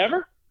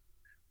 whatever.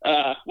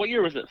 What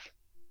year was this?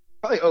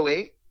 Probably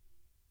 08.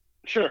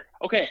 Sure.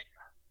 Okay.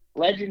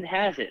 Legend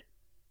has it.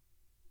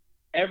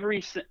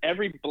 Every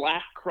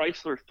black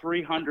Chrysler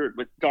 300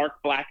 with dark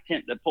black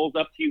tint that pulls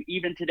up to you,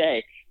 even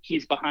today,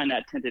 he's behind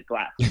that tinted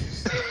glass.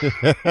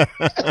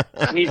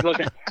 He's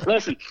looking.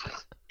 Listen,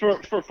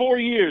 for 4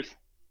 years,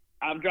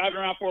 I'm driving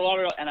around Fort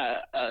Lauderdale, and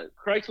a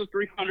Chrysler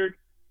 300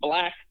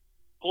 black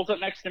pulls up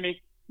next to me,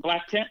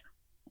 black tint.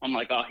 I'm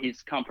like, oh,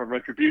 he's come for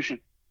retribution,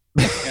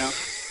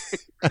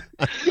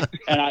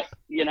 And I,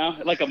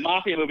 like a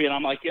mafia movie, and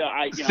I'm like,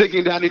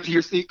 sinking down into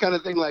your seat, kind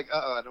of thing, like,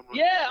 I don't want.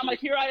 Yeah, I'm like,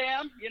 here I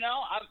am,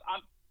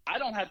 I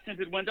don't have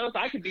tinted windows.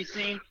 I could be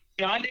seen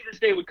I knew this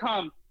day would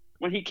come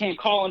when he came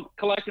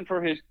collecting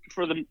for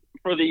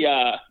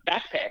the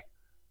back pay.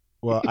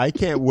 Well, I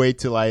can't wait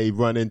till I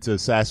run into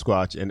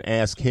Sasquatch and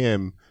ask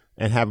him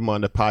and have him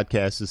on the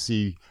podcast to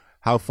see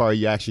how far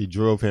you actually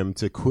drove him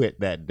to quit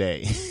that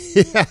day.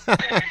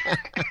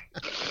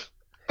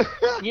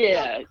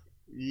 Yeah.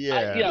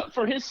 Yeah.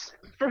 For his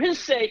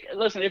sake,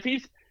 listen, if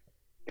he's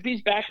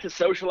back to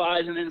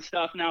socializing and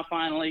stuff now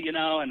finally, and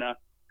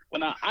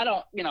when I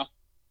don't, the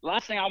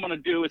last thing I want to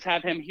do is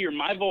have him hear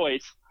my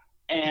voice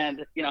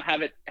and,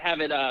 have it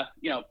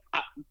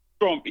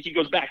throw him, he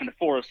goes back in the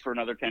forest for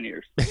another 10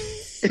 years.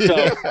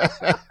 So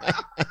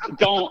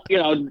don't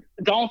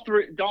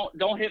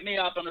hit me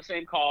up on the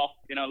same call,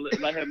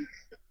 let him.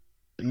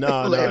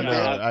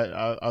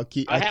 No. I'll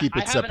keep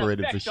it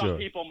separated for sure. On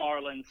people,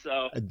 Marlon.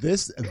 So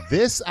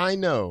this I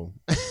know.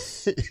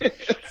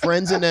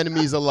 Friends and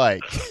enemies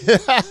alike.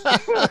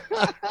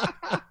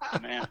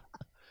 Man.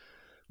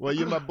 Well,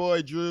 you're my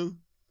boy, Drew.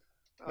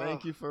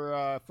 Thank you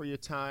for your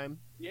time.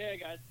 Yeah,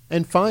 guys.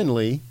 And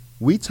finally,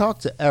 we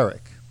talked to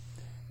Eric.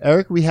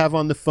 Eric, we have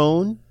on the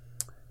phone,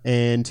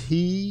 and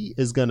he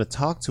is going to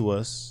talk to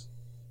us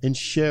and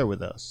share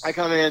with us. I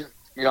come in,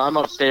 I'm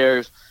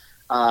upstairs.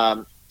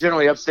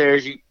 Generally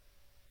upstairs,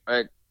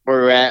 where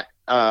we're at,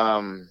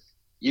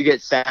 you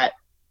get sat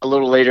a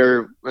little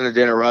later in the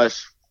dinner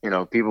rush.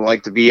 People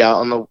like to be out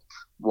on the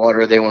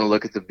water. They want to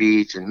look at the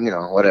beach and,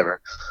 whatever.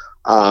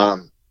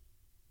 But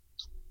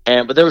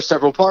there were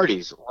several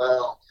parties.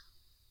 Well,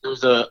 there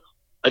was a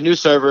new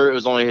server. It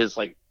was only his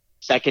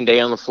second day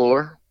on the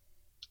floor.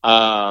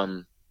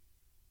 And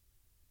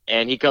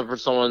he covered for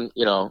someone,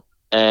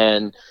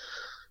 and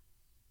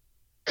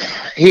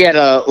he had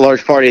a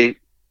large party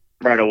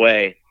right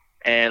away.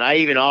 And I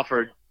even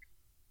offered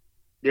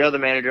the other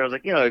manager, I was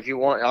like, if you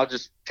want, I'll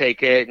just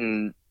take it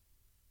and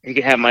you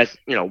can have my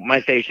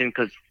station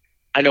because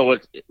I know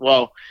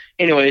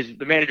anyways,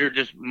 the manager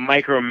just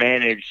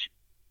micromanaged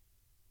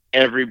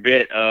every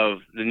bit of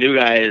the new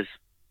guys'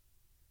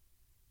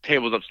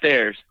 tables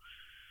upstairs.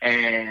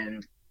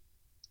 And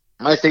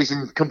my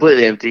station's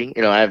completely empty.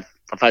 I have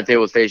a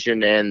 5-table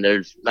station and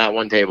there's not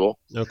one table.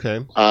 Okay.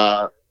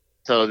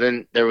 So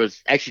then there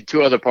was actually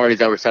 2 other parties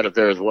that were set up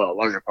there as well,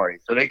 larger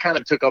parties. So they kind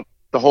of took up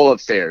the whole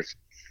upstairs.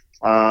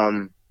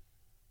 And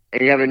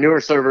you have a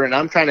newer server, and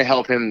I'm trying to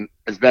help him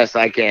as best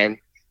I can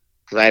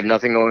because I have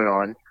nothing going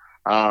on.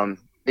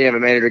 You have a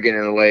manager getting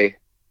in the way,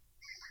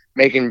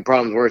 making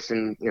problems worse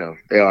than,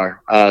 they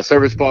are.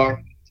 Service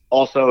bar,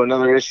 also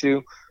another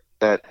issue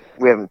that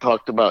we haven't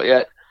talked about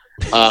yet.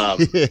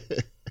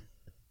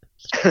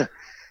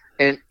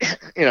 And,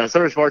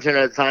 service bartender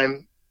at the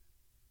time,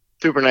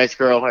 super nice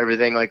girl,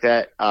 everything like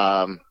that.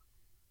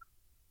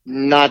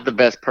 Not the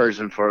best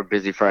person for a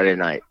busy Friday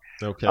night.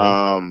 Okay.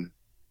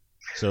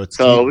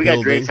 So we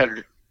got drinks.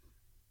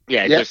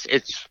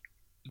 It's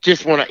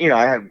just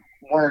I have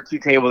 1 or 2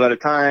 tables at a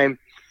time.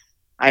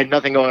 I had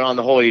nothing going on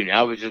the whole evening.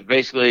 I was just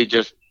basically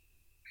just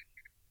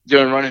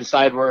running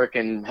side work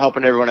and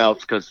helping everyone else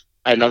because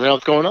I had nothing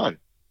else going on.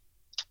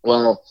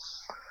 Well,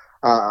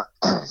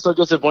 so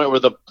just to the point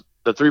where the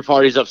 3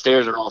 parties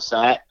upstairs are all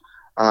sat.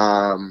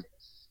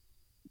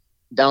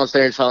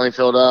 Downstairs finally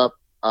filled up.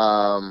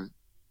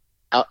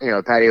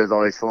 Patio is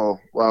always full.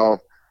 Well,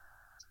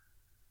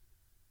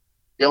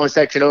 the only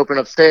section open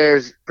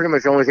upstairs, pretty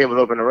much the only tables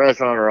open in the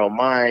restaurant are all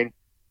mine.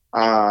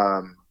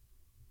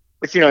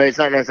 Which, it's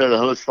not necessarily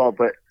the host's fault,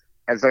 but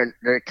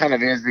it kind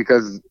of is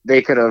because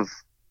they could have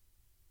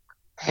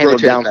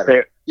handled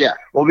downstairs. Yeah.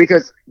 Well,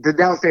 because the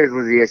downstairs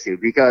was the issue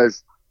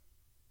because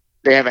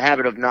they have a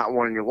habit of not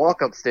wanting to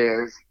walk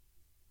upstairs.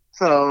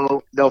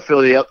 So they'll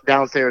fill the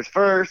downstairs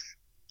first,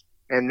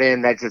 and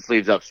then that just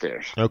leaves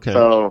upstairs. Okay.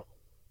 So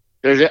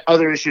there's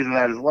other issues with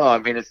that as well. I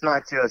mean, it's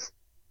not just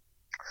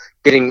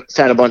getting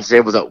sat a bunch of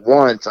tables at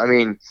once. I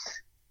mean,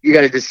 you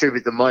got to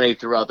distribute the money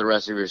throughout the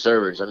rest of your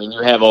servers. I mean,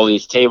 you have all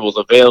these tables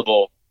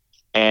available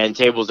and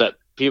tables that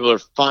people are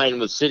fine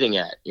with sitting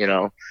at,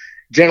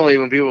 Generally,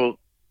 when people,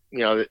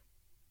 if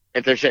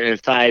they're sitting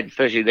inside,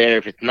 especially there,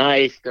 if it's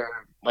nice,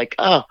 they're like,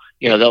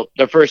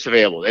 they're first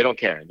available. They don't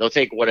care. They'll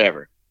take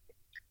whatever.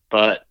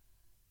 But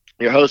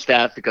your host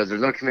staff, because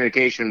there's no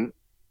communication,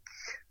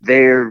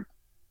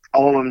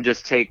 all of them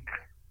just take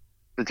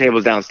the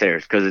tables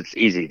downstairs because it's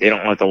easy. They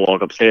don't want to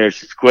walk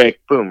upstairs. It's quick.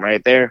 Boom,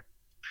 right there.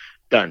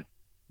 Done.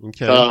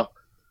 Okay. So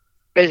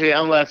basically,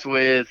 I'm left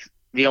with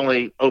the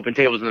only open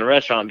tables in the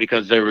restaurant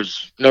because there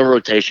was no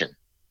rotation.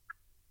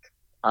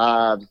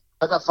 I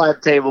got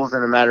 5 tables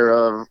in a matter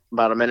of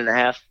about a minute and a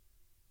half.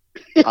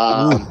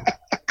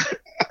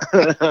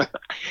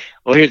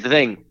 Well, here's the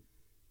thing.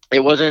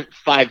 It wasn't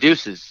 5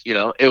 deuces,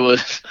 It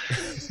was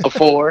a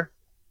 4,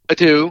 a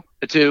 2,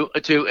 a 2,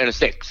 a 2, and a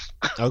 6.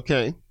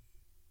 Okay.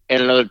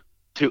 And another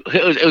 2.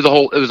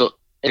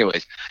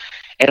 Anyways.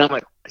 And I'm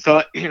like,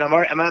 so,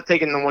 I'm not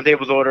taking the one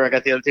table's order. I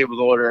got the other table's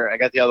order. I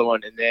got the other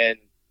one. And then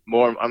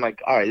more, I'm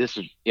like, all right, this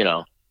is,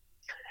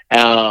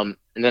 and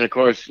then, of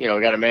course, we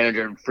got a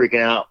manager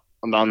freaking out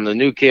about the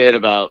new kid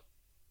about,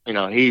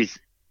 he's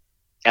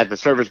at the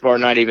service bar,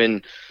 it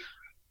wasn't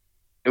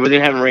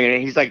even having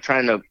ringing. He's like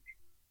trying to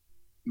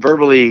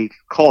verbally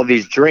call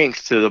these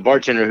drinks to the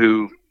bartender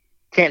who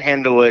can't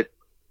handle it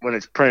when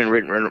it's printed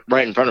written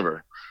right in front of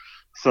her.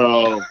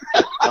 So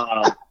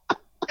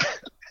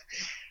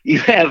you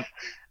have,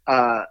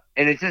 and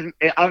it's just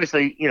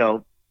obviously,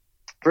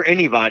 for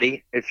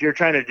anybody, if you're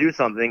trying to do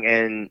something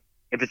and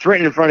if it's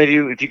written in front of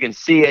you, if you can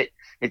see it,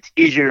 it's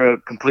easier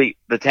to complete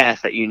the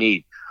task that you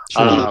need.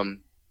 Sure.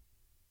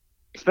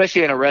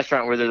 Especially in a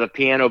restaurant where there's a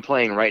piano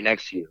playing right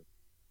next to you.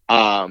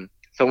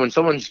 So when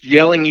someone's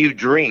yelling you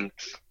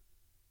drinks,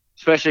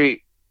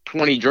 especially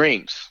 20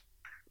 drinks,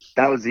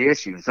 that was the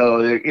issue.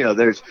 So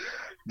there's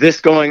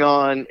this going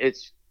on.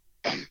 It's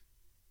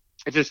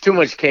just too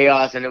much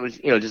chaos, and it was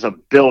just a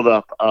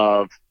buildup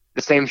of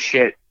the same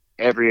shit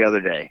every other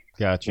day.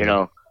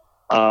 Gotcha.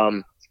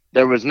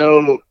 There was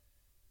no.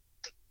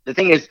 The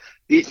thing is,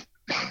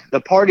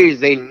 the parties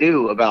they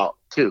knew about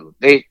too.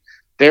 They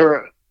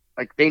were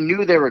like they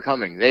knew they were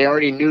coming. They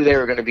already knew they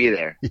were going to be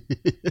there.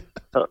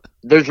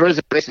 There's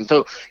reservations,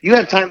 so you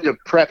have time to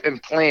prep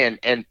and plan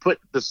and put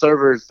the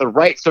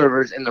right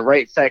servers in the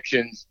right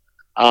sections.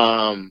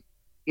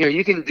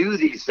 You can do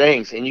these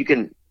things, and you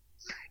can,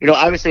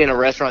 obviously in a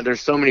restaurant,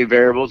 there's so many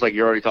variables, like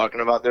you're already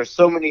talking about. There's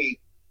so many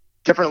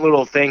different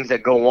little things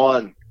that go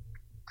on.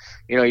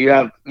 You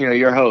have,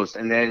 your host,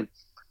 and then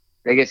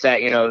they get that,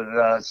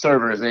 the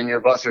servers, and then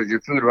your bussers,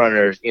 your food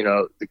runners,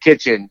 the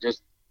kitchen.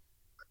 Just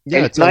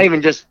it's not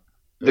even just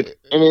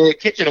the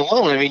kitchen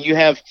alone. I mean, you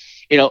have,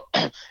 you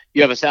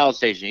have a salad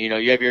station.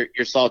 You have your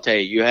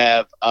saute. You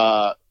have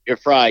your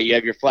fry. You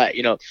have your flat.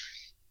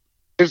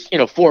 There's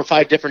 4 or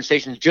 5 different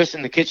stations just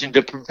in the kitchen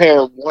to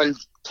prepare one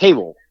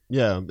table.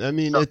 Yeah, I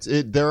mean,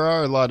 there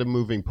are a lot of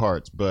moving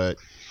parts, but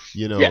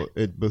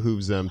it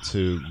behooves them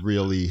to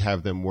really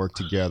have them work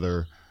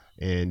together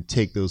and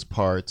take those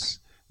parts,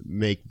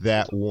 make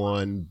that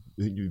one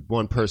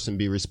person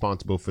be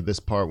responsible for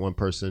this part, one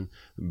person.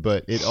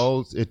 But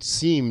it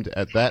seemed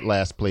at that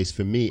last place,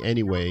 for me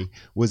anyway,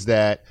 was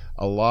that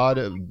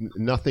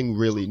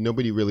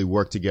nobody really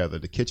worked together.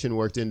 The kitchen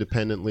worked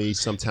independently.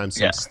 Sometimes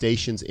some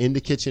stations in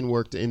the kitchen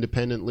worked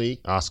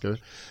independently, Oscar.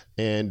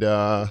 And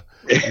the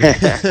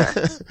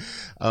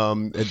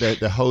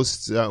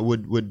hosts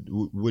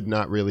would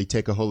not really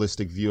take a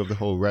holistic view of the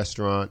whole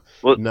restaurant.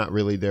 Well, not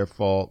really their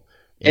fault.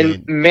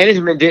 And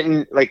management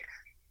didn't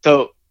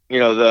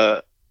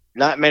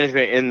not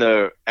management in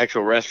the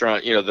actual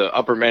restaurant, the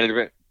upper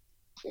management,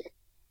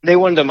 they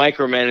wanted to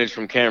micromanage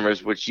from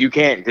cameras, which you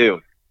can't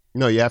do.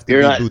 No, you have to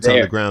be boots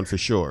on the ground for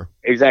sure.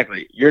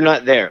 Exactly. You're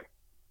not there.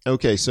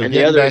 Okay, so and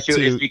the other issue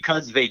is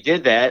because they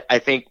did that, I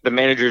think the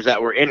managers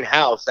that were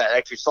in-house that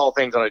actually saw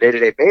things on a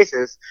day-to-day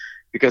basis,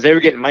 because they were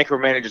getting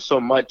micromanaged so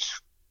much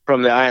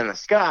from the eye in the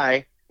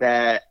sky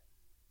that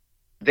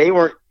they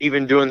weren't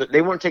even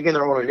they weren't taking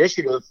their own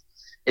initiative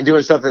and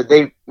doing stuff that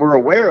they were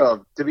aware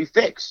of to be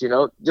fixed.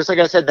 Just like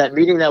I said, that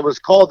meeting that was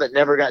called that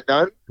never got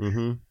done,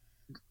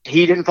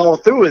 he didn't follow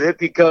through with it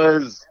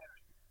because,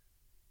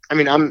 I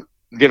mean, I'm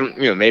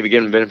maybe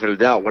giving the benefit of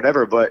the doubt,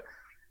 whatever, but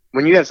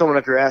when you have someone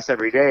up your ass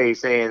every day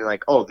saying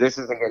like, oh, this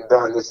isn't getting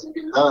done, this isn't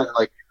getting done,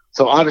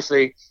 so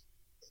obviously,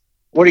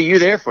 what are you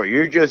there for?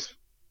 You're just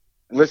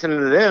listening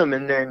to them,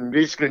 and then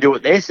you're just going to do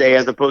what they say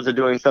as opposed to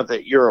doing stuff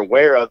that you're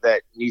aware of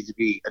that needs to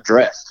be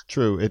addressed.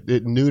 True.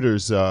 It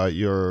neuters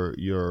your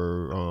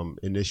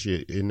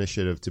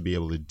initiative to be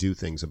able to do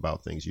things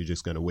about things. You're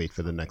just going to wait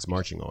for the next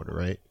marching order,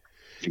 right?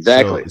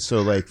 Exactly.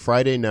 So like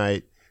Friday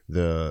night,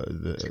 your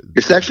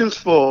section's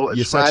full.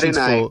 It's Friday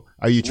night. Full.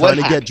 Are you trying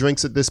to get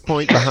drinks at this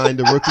point behind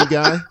the rookie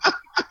guy?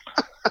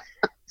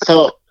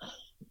 So,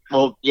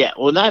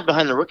 not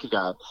behind the rookie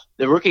guy.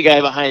 The rookie guy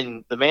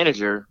behind the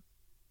manager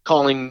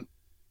calling.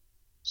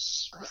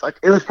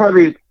 It was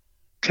probably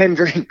 10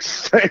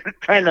 drinks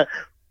trying to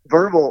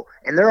verbal,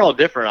 and they're all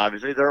different.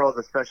 Obviously, they're all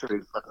the specialty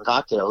fucking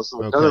cocktails. So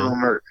none of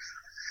them are.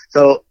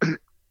 So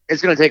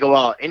it's going to take a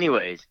while,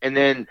 anyways. And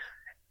then,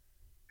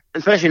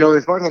 especially knowing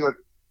this bartender,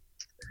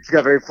 she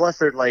got very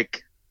flustered.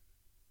 Like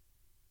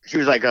she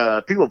was like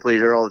a people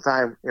pleaser all the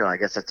time. I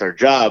guess that's her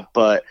job,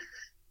 but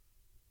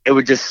it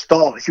would just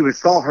stall. She would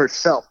stall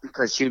herself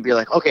because she would be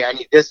like, "Okay, I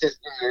need this," and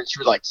then she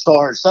would like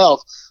stall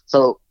herself.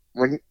 So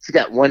when she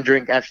got one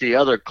drink after the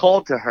other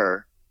called to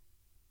her,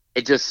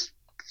 it just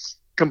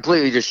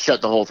completely just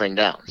shut the whole thing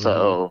down. Mm-hmm.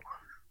 So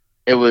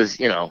it was,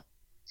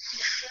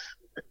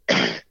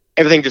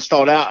 everything just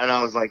stalled out, and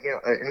I was like,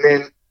 and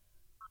then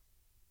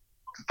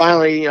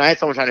finally, I had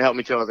someone trying to help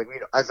me too. I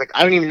was like,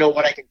 I don't even know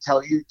what I can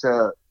tell you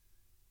to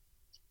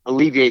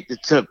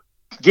to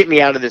get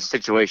me out of this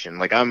situation.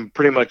 Like, I'm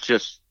pretty much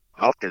just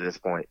off to this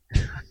point.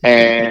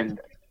 And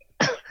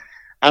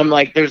I'm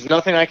like, there's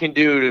nothing I can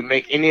do to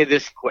make any of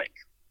this quick.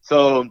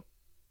 So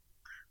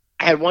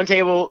I had one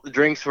table, the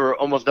drinks were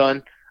almost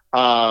done.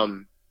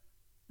 But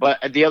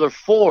at the other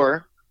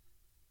 4,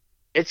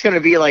 it's going to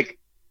be like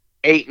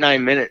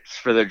 8-9 minutes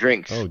for the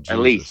drinks, at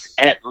least.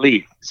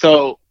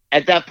 So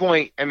at that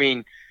point, I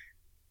mean,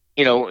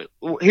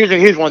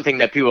 here's one thing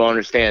that people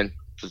understand.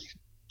 Just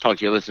talk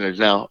to your listeners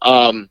now.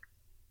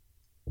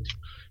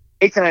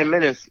 8 to 9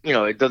 minutes,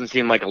 it doesn't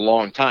seem like a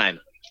long time.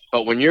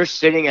 But when you're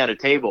sitting at a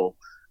table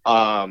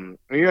When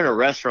you're in a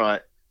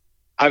restaurant,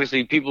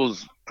 obviously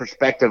people's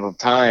perspective of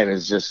time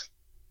is just,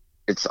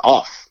 it's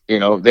off. You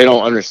know, they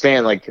don't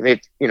understand, like,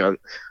 8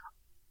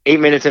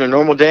 minutes in a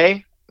normal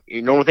day,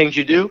 normal things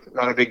you do,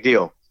 not a big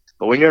deal.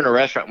 But when you're in a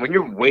restaurant, when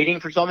you're waiting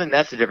for something,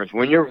 that's the difference.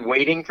 When you're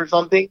waiting for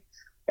something,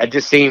 that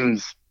just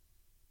seems...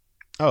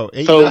 Oh,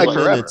 8 so,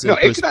 minutes in 8 to 9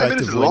 minutes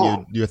perspective is when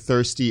long. you're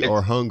thirsty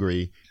or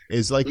hungry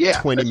is like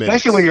 20 minutes.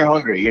 Especially when you're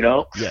hungry, you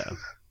know? Yeah.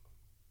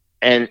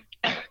 And,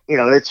 you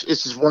know, it's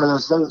just one of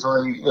those things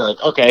where you're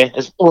like, okay,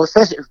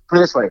 especially, put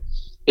it this way,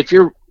 if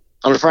you're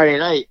on a Friday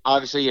night,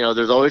 obviously, you know,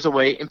 there's always a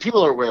wait, and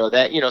people are aware of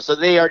that, you know, so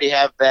they already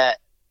have that,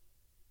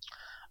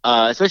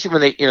 especially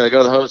when they, you know, they go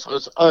to the host,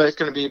 it's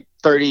going to be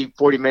 30,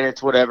 40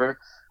 minutes, whatever.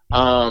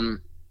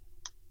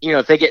 You know,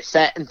 if they get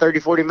sat in 30,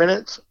 40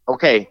 minutes,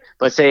 okay,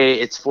 but say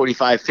it's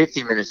 45,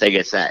 50 minutes they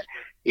get sat,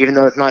 even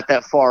though it's not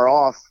that far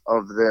off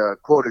of the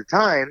quoted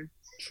time.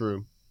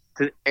 True.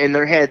 In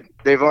their head,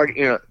 they've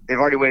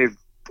already waited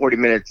 40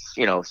 minutes,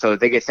 you know, so if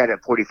they get set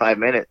at 45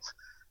 minutes,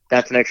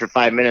 that's an extra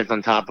 5 minutes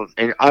on top of,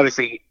 and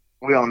obviously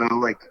we all know,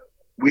 like,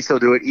 we still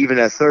do it even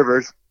as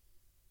servers.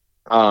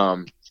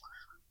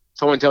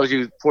 Someone tells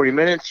you 40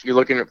 minutes, you're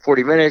looking at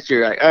 40 minutes,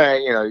 you're like, all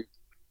right, you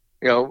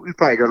know, we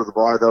probably go to the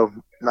bar, though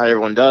not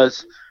everyone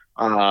does.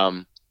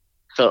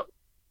 So,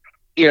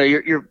 you know,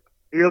 you're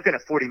looking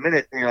at 40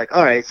 minutes and you're like,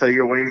 all right, so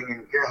you're waiting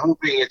and you're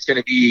hoping it's going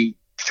to be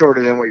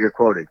shorter than what you're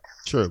quoted.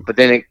 True. But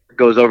then it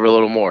goes over a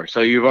little more.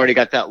 So you've already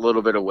got that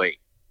little bit of wait.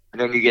 And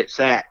then you get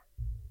sat.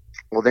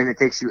 Well, then it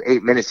takes you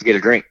 8 minutes to get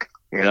a drink,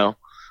 you know?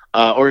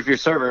 Or if your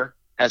server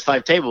has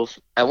 5 tables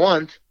at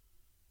once,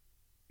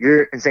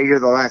 and say you're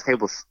the last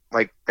table,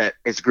 like, that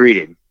it's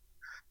greeted.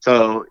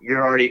 So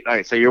you're already, all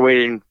right, so you're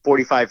waiting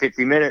 45,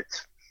 50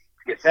 minutes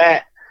to get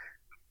sat.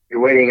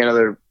 You're waiting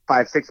another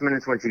 5, 6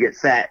 minutes once you get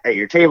sat at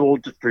your table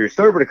just for your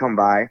server to come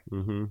by.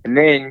 Mm-hmm. And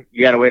then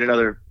you got to wait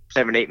another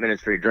 7, 8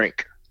 minutes for your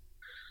drink.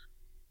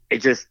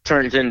 It just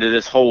turns into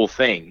this whole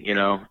thing, you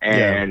know,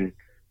 and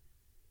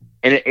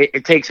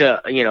it takes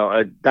a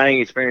dining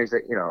experience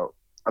that, you know,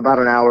 about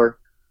an hour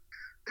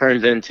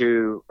turns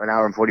into an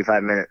hour and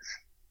 45 minutes.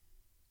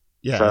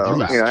 Yeah, so, at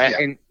least. You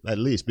know, at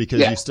least,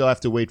 because you still have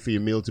to wait for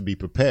your meal to be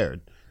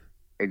prepared.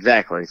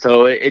 Exactly.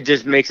 So it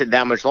just makes it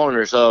that much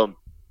longer. So,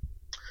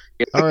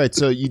 all right.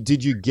 So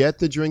did you get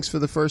the drinks for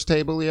the first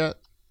table yet?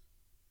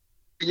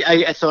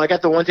 Yeah. So I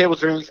got the one table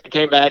drinks. I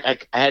came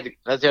back.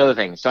 That's the other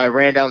thing. So I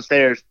ran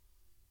downstairs.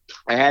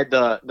 I had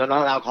the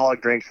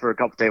non-alcoholic drinks for a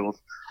couple tables.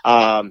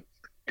 And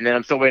then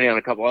I'm still waiting on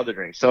a couple other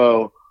drinks.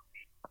 So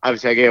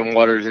obviously I gave them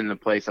waters in the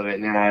place of it.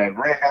 And then I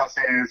ran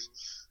downstairs.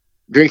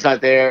 Drinks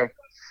not there.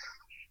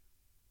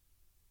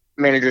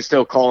 Manager's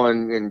still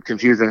calling and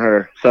confusing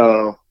her.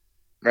 So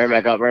ran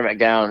back up, ran back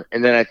down.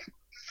 And then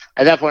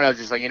at that point I was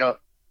just like, you know,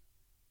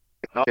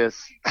 I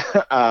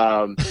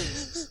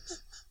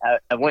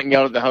went and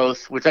yelled at the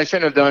host, which I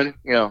shouldn't have done,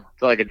 you know,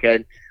 feel like a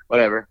kid,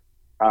 whatever.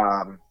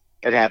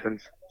 It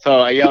happens. So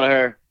I yelled at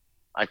her.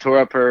 I tore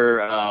up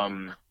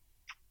her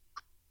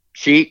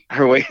sheet,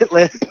 her wait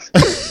list.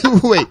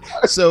 Wait,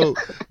 so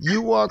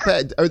you walk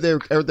past? Are there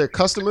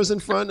customers in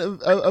front of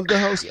the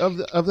host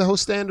of the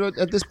host stand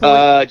at this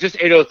point? Just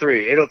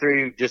 803.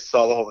 803 just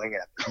saw the whole thing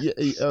happen.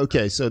 Yeah.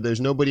 Okay, so there's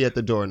nobody at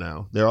the door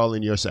now. They're all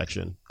in your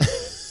section.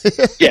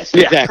 Yes,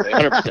 exactly,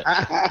 100%.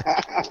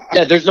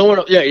 Yeah, there's no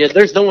one.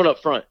 There's no one up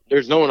front.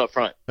 There's no one up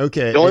front.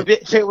 Okay. The only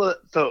table.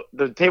 So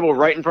the table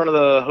right in front of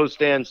the host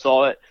stand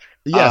saw it.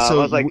 Yeah. So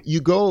I was like, you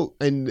go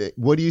and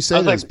what do you say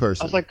to this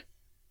person? I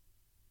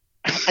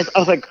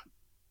was like,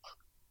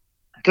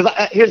 because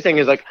here's the thing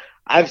is, like,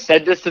 I've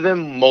said this to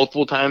them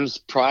multiple times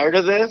prior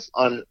to this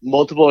on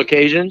multiple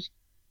occasions.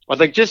 I was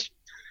like, just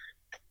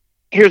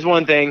here's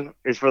one thing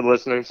is for the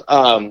listeners.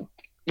 For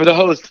the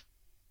host,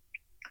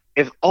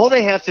 if all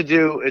they have to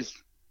do is,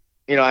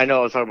 you know, I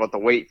know I was talking about the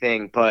weight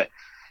thing, but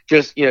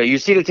just, you know, you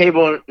see the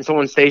table in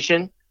someone's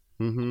station,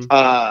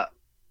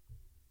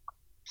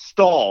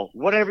 stall,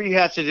 whatever you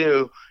have to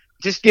do,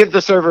 just give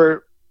the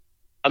server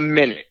a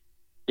minute,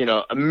 you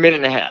know, a minute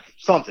and a half,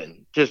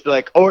 something. Just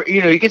like, or,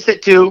 you know, you can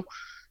sit 2,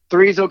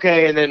 3 is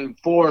okay, and then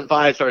 4 and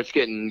 5 starts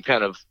getting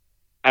kind of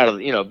out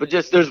of, you know, but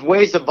just there's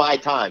ways to buy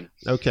time.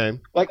 Okay.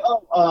 Like,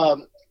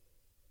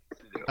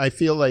 I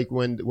feel like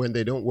when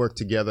they don't work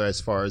together as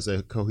far as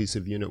a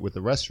cohesive unit with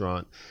the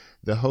restaurant,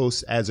 the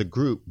hosts as a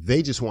group,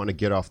 they just want to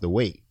get off the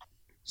wait.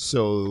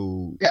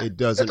 So it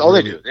doesn't. That's all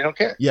they do. They don't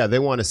care. Yeah, they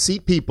want to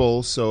seat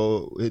people,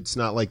 so it's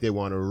not like they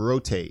want to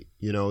rotate.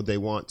 You know, they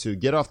want to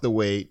get off the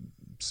wait,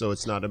 so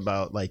it's not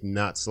about like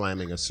not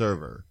slamming a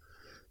server.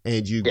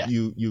 And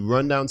you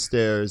run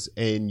downstairs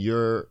and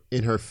you're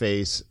in her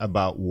face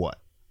about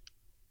what?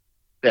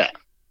 Yeah.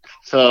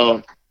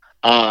 So,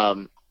 but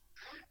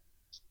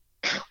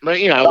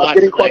you know, I watched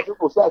it.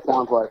 Quadruple set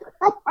sounds like.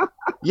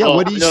 Yeah,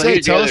 what do you say?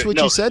 Tell us what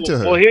you said to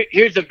her. Well,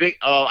 here's the big.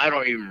 Oh, I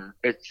don't even.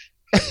 It's.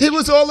 It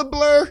was all a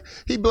blur.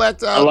 He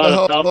blacked out a lot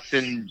of stuff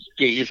and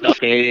get your stuff,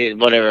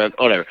 whatever.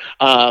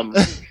 I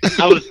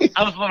was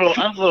a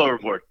little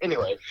overboard.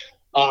 Anyway,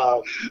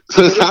 So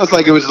it sounds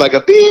like it was like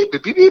a beep,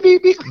 beep, beep,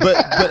 beep, beep.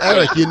 But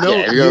Eric,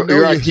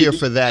 you're here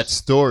for that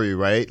story,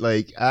 right?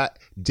 Like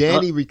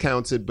Danny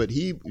recounts it, but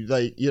he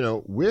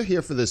we're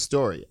here for this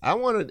story. I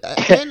want to,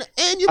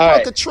 and you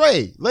brought the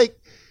tray, like.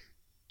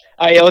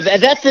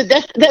 That's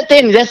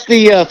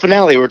the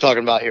finale we're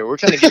talking about here. We're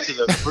trying to get to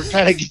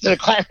the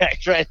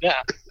climax right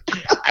now.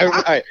 All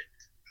right.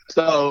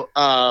 So,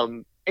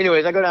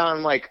 anyways, I go down.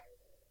 I'm like,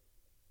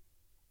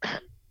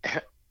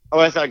 oh,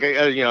 that's not good.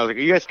 Like, are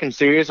you guys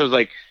serious? I was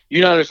like,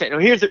 you don't understand. No,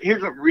 here's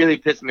what really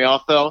pissed me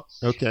off though.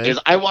 Okay. Is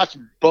I watched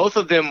both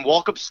of them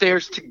walk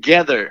upstairs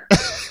together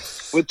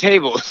with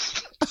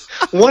tables,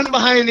 one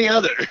behind the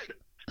other.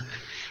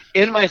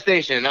 In my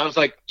station, and I was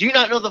like, "Do you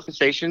not know the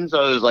stations?"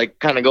 I was like,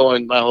 kind of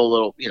going my whole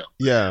little,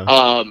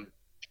 Yeah.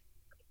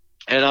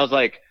 And I was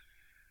like,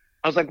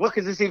 "What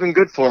is this even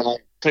good for?" And I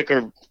took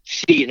her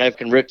sheet and I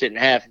ripped it in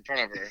half in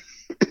front of her.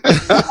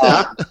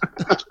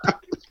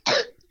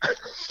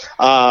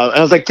 I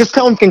was like, "Just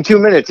tell him in 2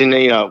 minutes," and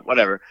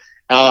whatever.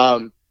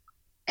 And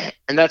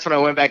that's when I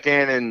went back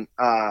in,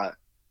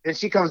 and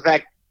she comes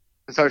back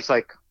and starts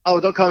like,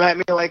 "Oh, don't come at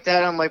me like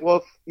that." I'm like, "Well,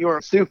 if you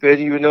weren't stupid,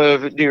 you would know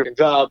how to do your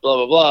job." Blah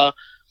blah blah.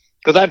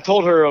 Because I've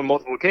told her on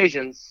multiple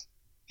occasions,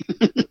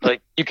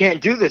 like, you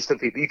can't do this to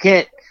people. You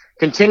can't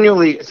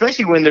continually,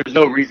 especially when there's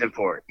no reason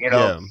for it.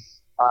 Yeah.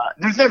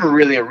 There's never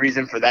really a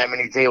reason for that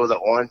many tables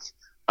at once.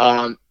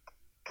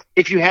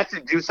 If you have to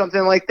do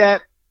something like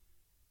that,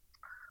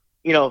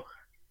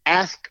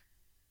 ask,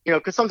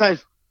 because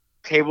sometimes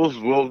tables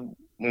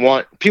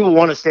people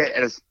want to sit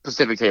at a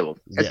specific table,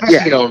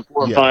 especially in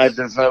 4 and 5.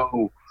 There's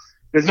no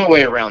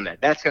way around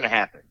that. That's going to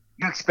happen.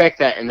 You expect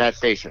that in that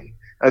station,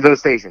 those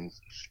stations.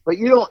 But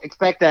you don't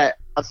expect that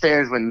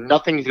upstairs when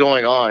nothing's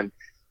going on.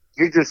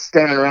 You're just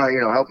standing around,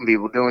 helping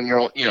people, doing your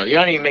own, you're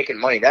not even making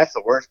money. That's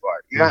the worst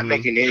part. You're not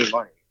making any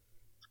money.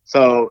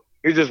 So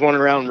you're just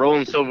running around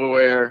rolling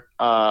silverware,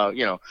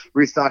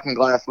 restocking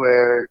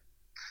glassware,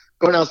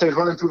 going downstairs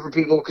running through for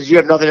people because you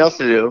have nothing else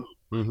to do.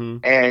 Mm-hmm.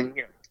 And,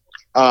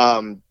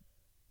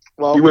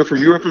 you went from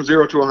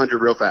 0 to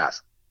 100 real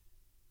fast.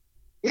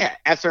 Yeah,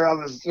 after I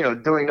was,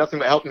 doing nothing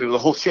but helping people the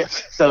whole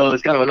shift. So it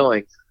was kind of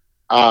annoying.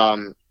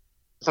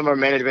 Some of our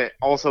management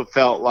also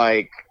felt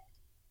like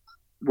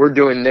we're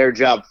doing their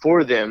job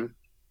for them,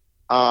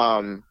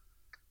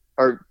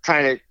 or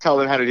trying to tell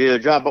them how to do their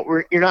job, but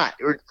you're not.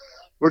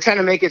 We're trying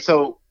to make it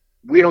so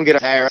we don't get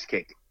a ass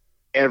kick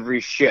every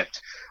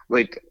shift.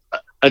 Like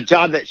a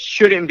job that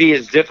shouldn't be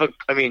as difficult.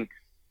 I mean,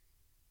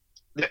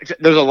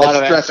 there's a lot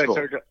of stressful.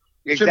 aspects.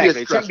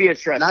 Exactly, it shouldn't be as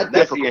stressful. Not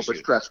difficult, but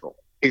stressful.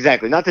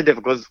 Exactly, not the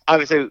difficult.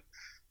 Obviously,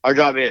 our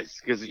job is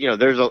because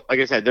like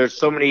I said, there's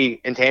so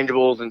many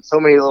intangibles and so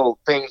many little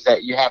things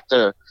that you have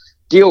to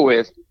deal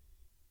with.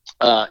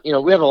 We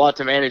have a lot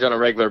to manage on a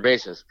regular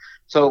basis.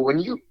 So when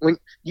you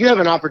have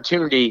an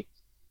opportunity,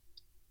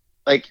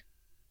 like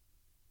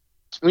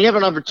when you have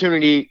an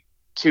opportunity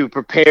to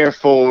prepare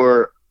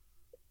for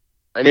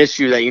an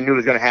issue that you knew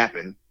was going to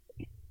happen,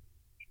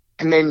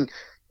 and then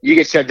you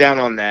get shut down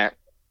on that,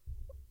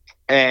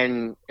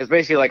 and it's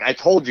basically like I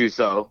told you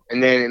so,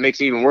 and then it makes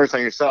it even worse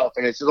on yourself,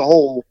 and it's just a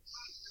whole.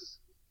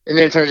 And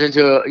then it turns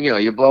into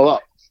you blow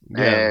up,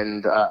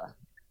 and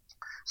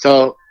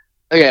so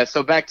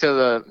back to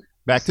the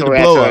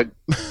blow up.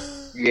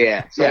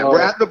 Yeah,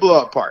 we're at the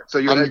blow up part. So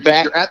you're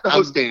at the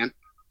host stand.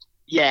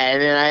 Yeah, and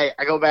then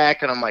I go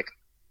back and I'm like,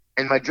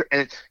 and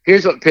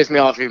here's what pissed me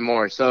off even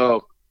more.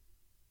 So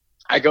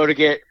I go to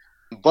get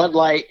Bud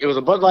Light. It was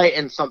a Bud Light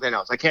and something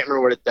else. I can't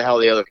remember what the hell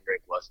the other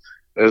drink was.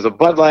 It was a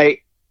Bud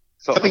Light,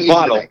 so something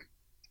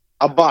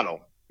a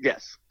bottle.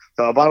 Yes,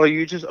 so a bottle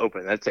you just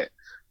open. That's it.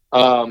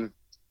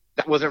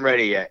 That wasn't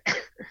ready yet.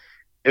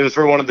 It was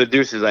for one of the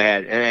deuces I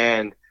had,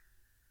 and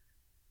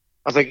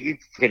I was like, "You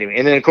kidding me?"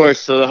 And then of course,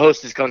 so the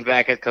hostess comes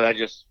back because I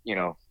just,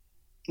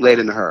 laid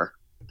into her.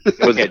 It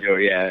was good,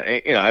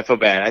 yeah. I feel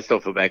bad. I still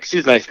feel bad. 'Cause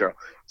she's a nice girl.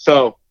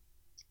 So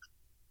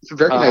it's a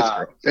very nice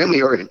girl,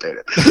 family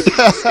orientated.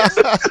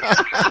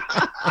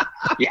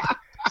 Yeah.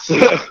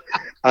 So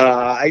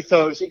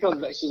she comes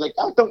back. She's like,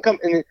 "Oh, don't come."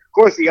 And then, of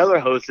course, the other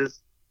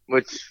hostess,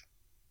 which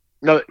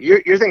no,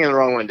 you're thinking the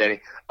wrong one, Danny.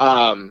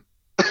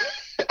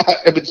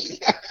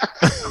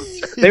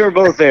 They were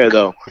both there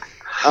though.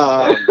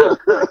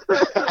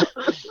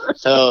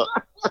 So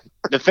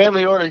the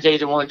family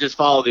oriented one just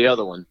followed the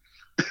other one.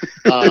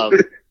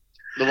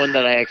 The one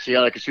that I actually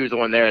yelled at because she was the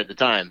one there at the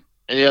time,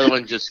 and the other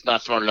one just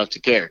not smart enough to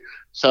care.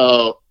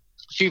 So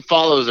she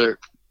follows her,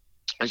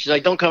 and she's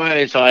like, "Don't come at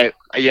me." So I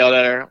yelled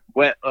at her.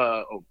 Webb.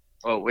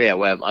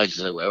 Webb. I just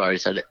said Webb. I already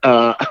said it.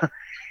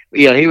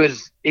 He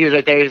was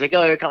right there. He was like,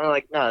 "Oh, you're coming." I'm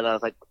like, no. I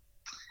was like,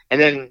 and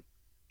then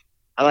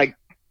I like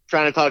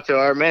trying to talk to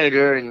our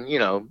manager, and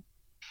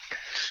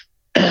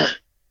that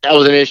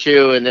was an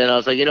issue. And then I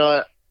was like, you know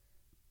what?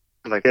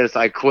 I'm like this.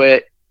 I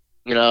quit.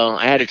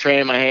 I had a tray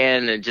in my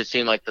hand, and it just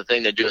seemed like the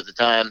thing to do at the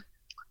time.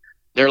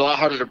 They're a lot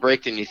harder to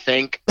break than you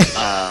think.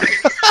 Because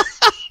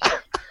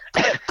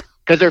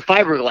they're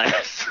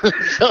fiberglass.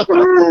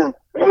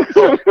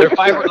 They're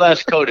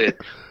fiberglass coated.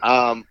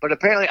 But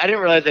apparently I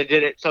didn't realize they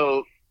did it.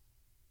 So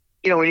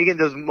when you get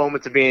those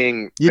moments of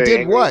being, you did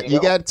angry, what?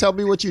 You got to tell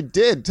me what you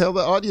did. Tell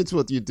the audience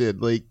what you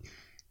did. Like,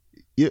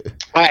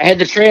 I had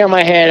the tray on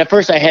my head. At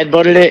first, I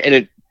headbutted it, and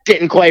it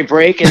didn't quite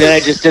break. And then I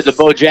just did the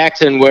Bo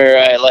Jackson, where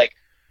I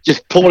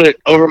just pulled it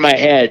over my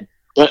head.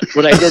 But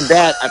when I did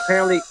that,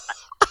 apparently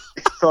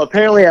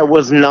I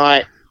was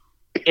not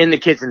in the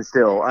kitchen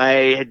still.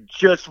 I had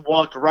just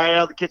walked right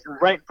out of the kitchen,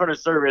 right in front of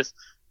service.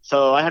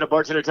 So I had a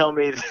bartender tell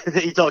me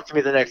that he talked to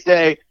me the next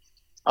day.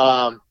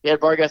 He had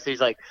bar guest.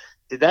 He's like,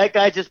 "Did that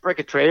guy just break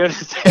a tray on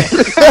his head?"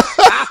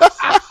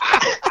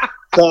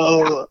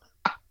 So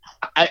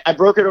I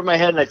broke it over my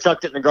head and I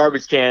chucked it in the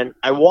garbage can.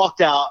 I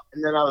walked out,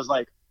 and then I was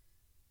like,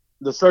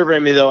 the server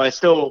in me though,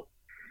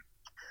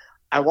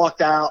 I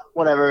walked out,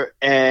 whatever,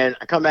 and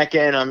I come back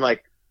in. I'm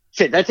like,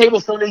 shit, that table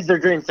still needs their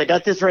drinks. I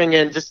got this ring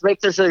in. Just make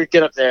sure you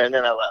get up there, and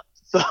then I left.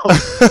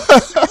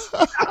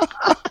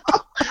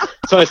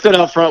 So I stood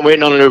out front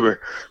waiting on an Uber.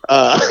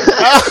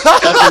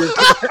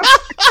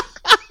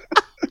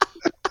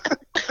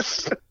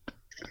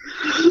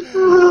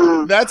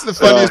 That's the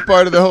funniest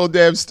part of the whole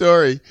damn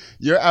story.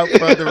 You're out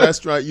front of the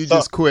restaurant. You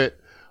just quit,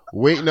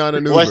 waiting on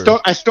an Uber.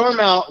 Well, I storm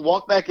out,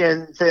 walk back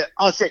in, and say,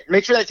 "Oh shit!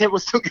 Make sure that table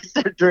still gets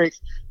their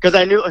drinks," because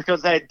I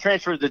had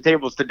transferred the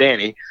tables to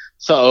Danny.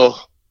 So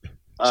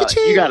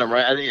you got him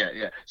right.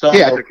 Yeah. So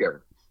yeah, I took care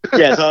of it.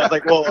 Yeah. So I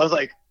was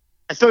like,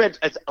 I still had.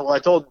 I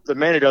told the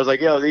manager, I was like,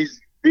 "Yo, these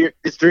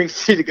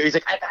drinks need to go." He's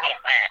like, "I got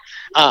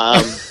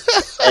it."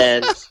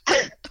 And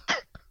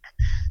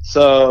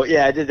so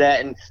yeah, I did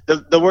that. And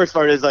the worst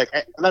part is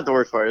not the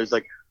worst part. It was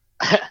like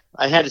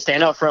I had to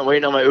stand out front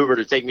waiting on my Uber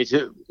to take me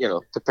to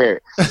Perry.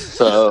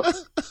 So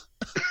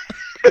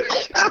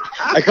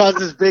I caused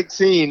this big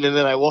scene, and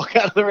then I walk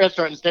out of the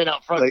restaurant and stand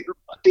out front for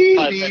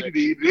 5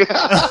 minutes.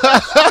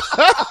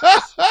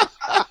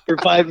 For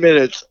 5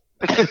 minutes.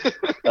 You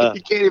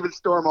can't even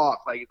storm off.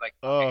 He's like,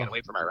 I gotta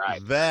wait for my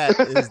ride. That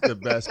is the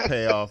best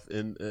payoff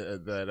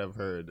that I've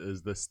heard,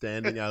 is the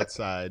standing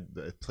outside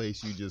the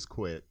place you just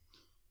quit.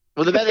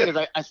 Well, the bad thing is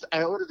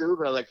I ordered the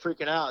Uber. I was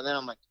freaking out, and then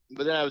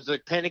I was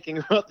panicking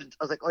about I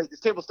was like,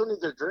 this table still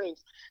needs their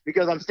drinks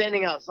because I'm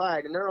standing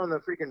outside and they're on the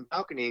freaking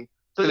balcony,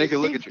 so they can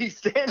look at you.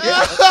 Standing.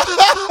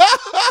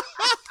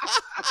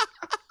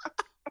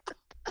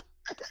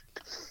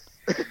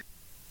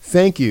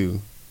 Thank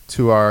you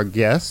to our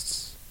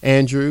guests,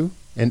 Andrew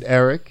and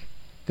Eric.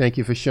 Thank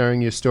you for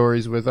sharing your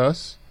stories with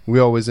us. We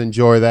always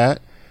enjoy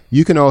that.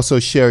 You can also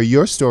share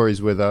your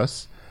stories with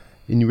us,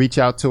 and you reach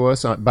out to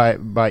us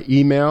by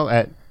email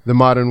at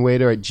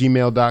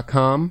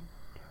themodernwaiter@gmail.com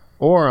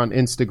or on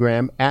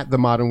Instagram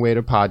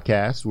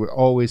 @themodernwaiterpodcast. We're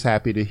always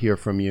happy to hear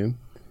from you.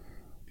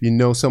 If you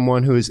know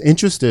someone who is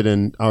interested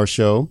in our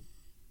show,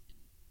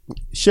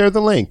 share the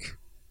link.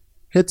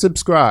 Hit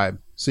subscribe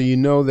so you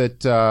know that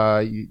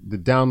the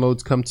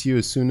downloads come to you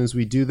as soon as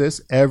we do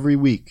this every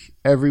week.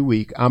 Every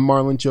week. I'm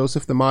Marlon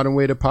Joseph, the Modern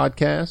Waiter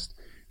Podcast,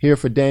 here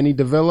for Danny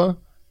Davila,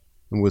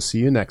 and we'll see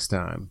you next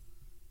time.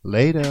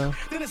 Later.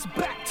 Then it's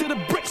back to the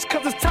bricks,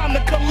 cause it's time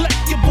to collect.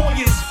 Your boy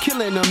is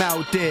killing them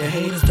out there. The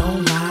haters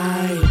don't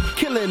like.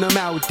 Killing them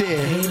out there.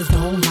 The haters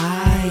don't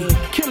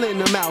like. Killing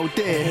them out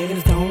there. The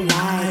haters don't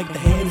like. The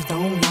haters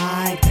don't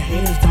like. The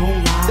haters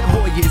don't like. That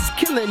boy is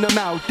killing them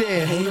out there.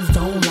 The haters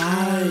don't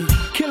like.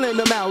 Killing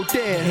them out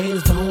there. The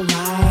haters don't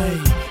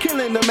like.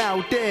 Killing them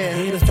out there. The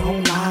haters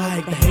don't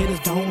like. The haters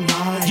don't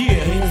like. Yeah. The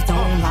haters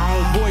don't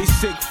like. Boy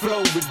sick,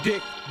 flow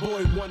ridiculous.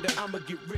 Boy wonder I'ma get rich.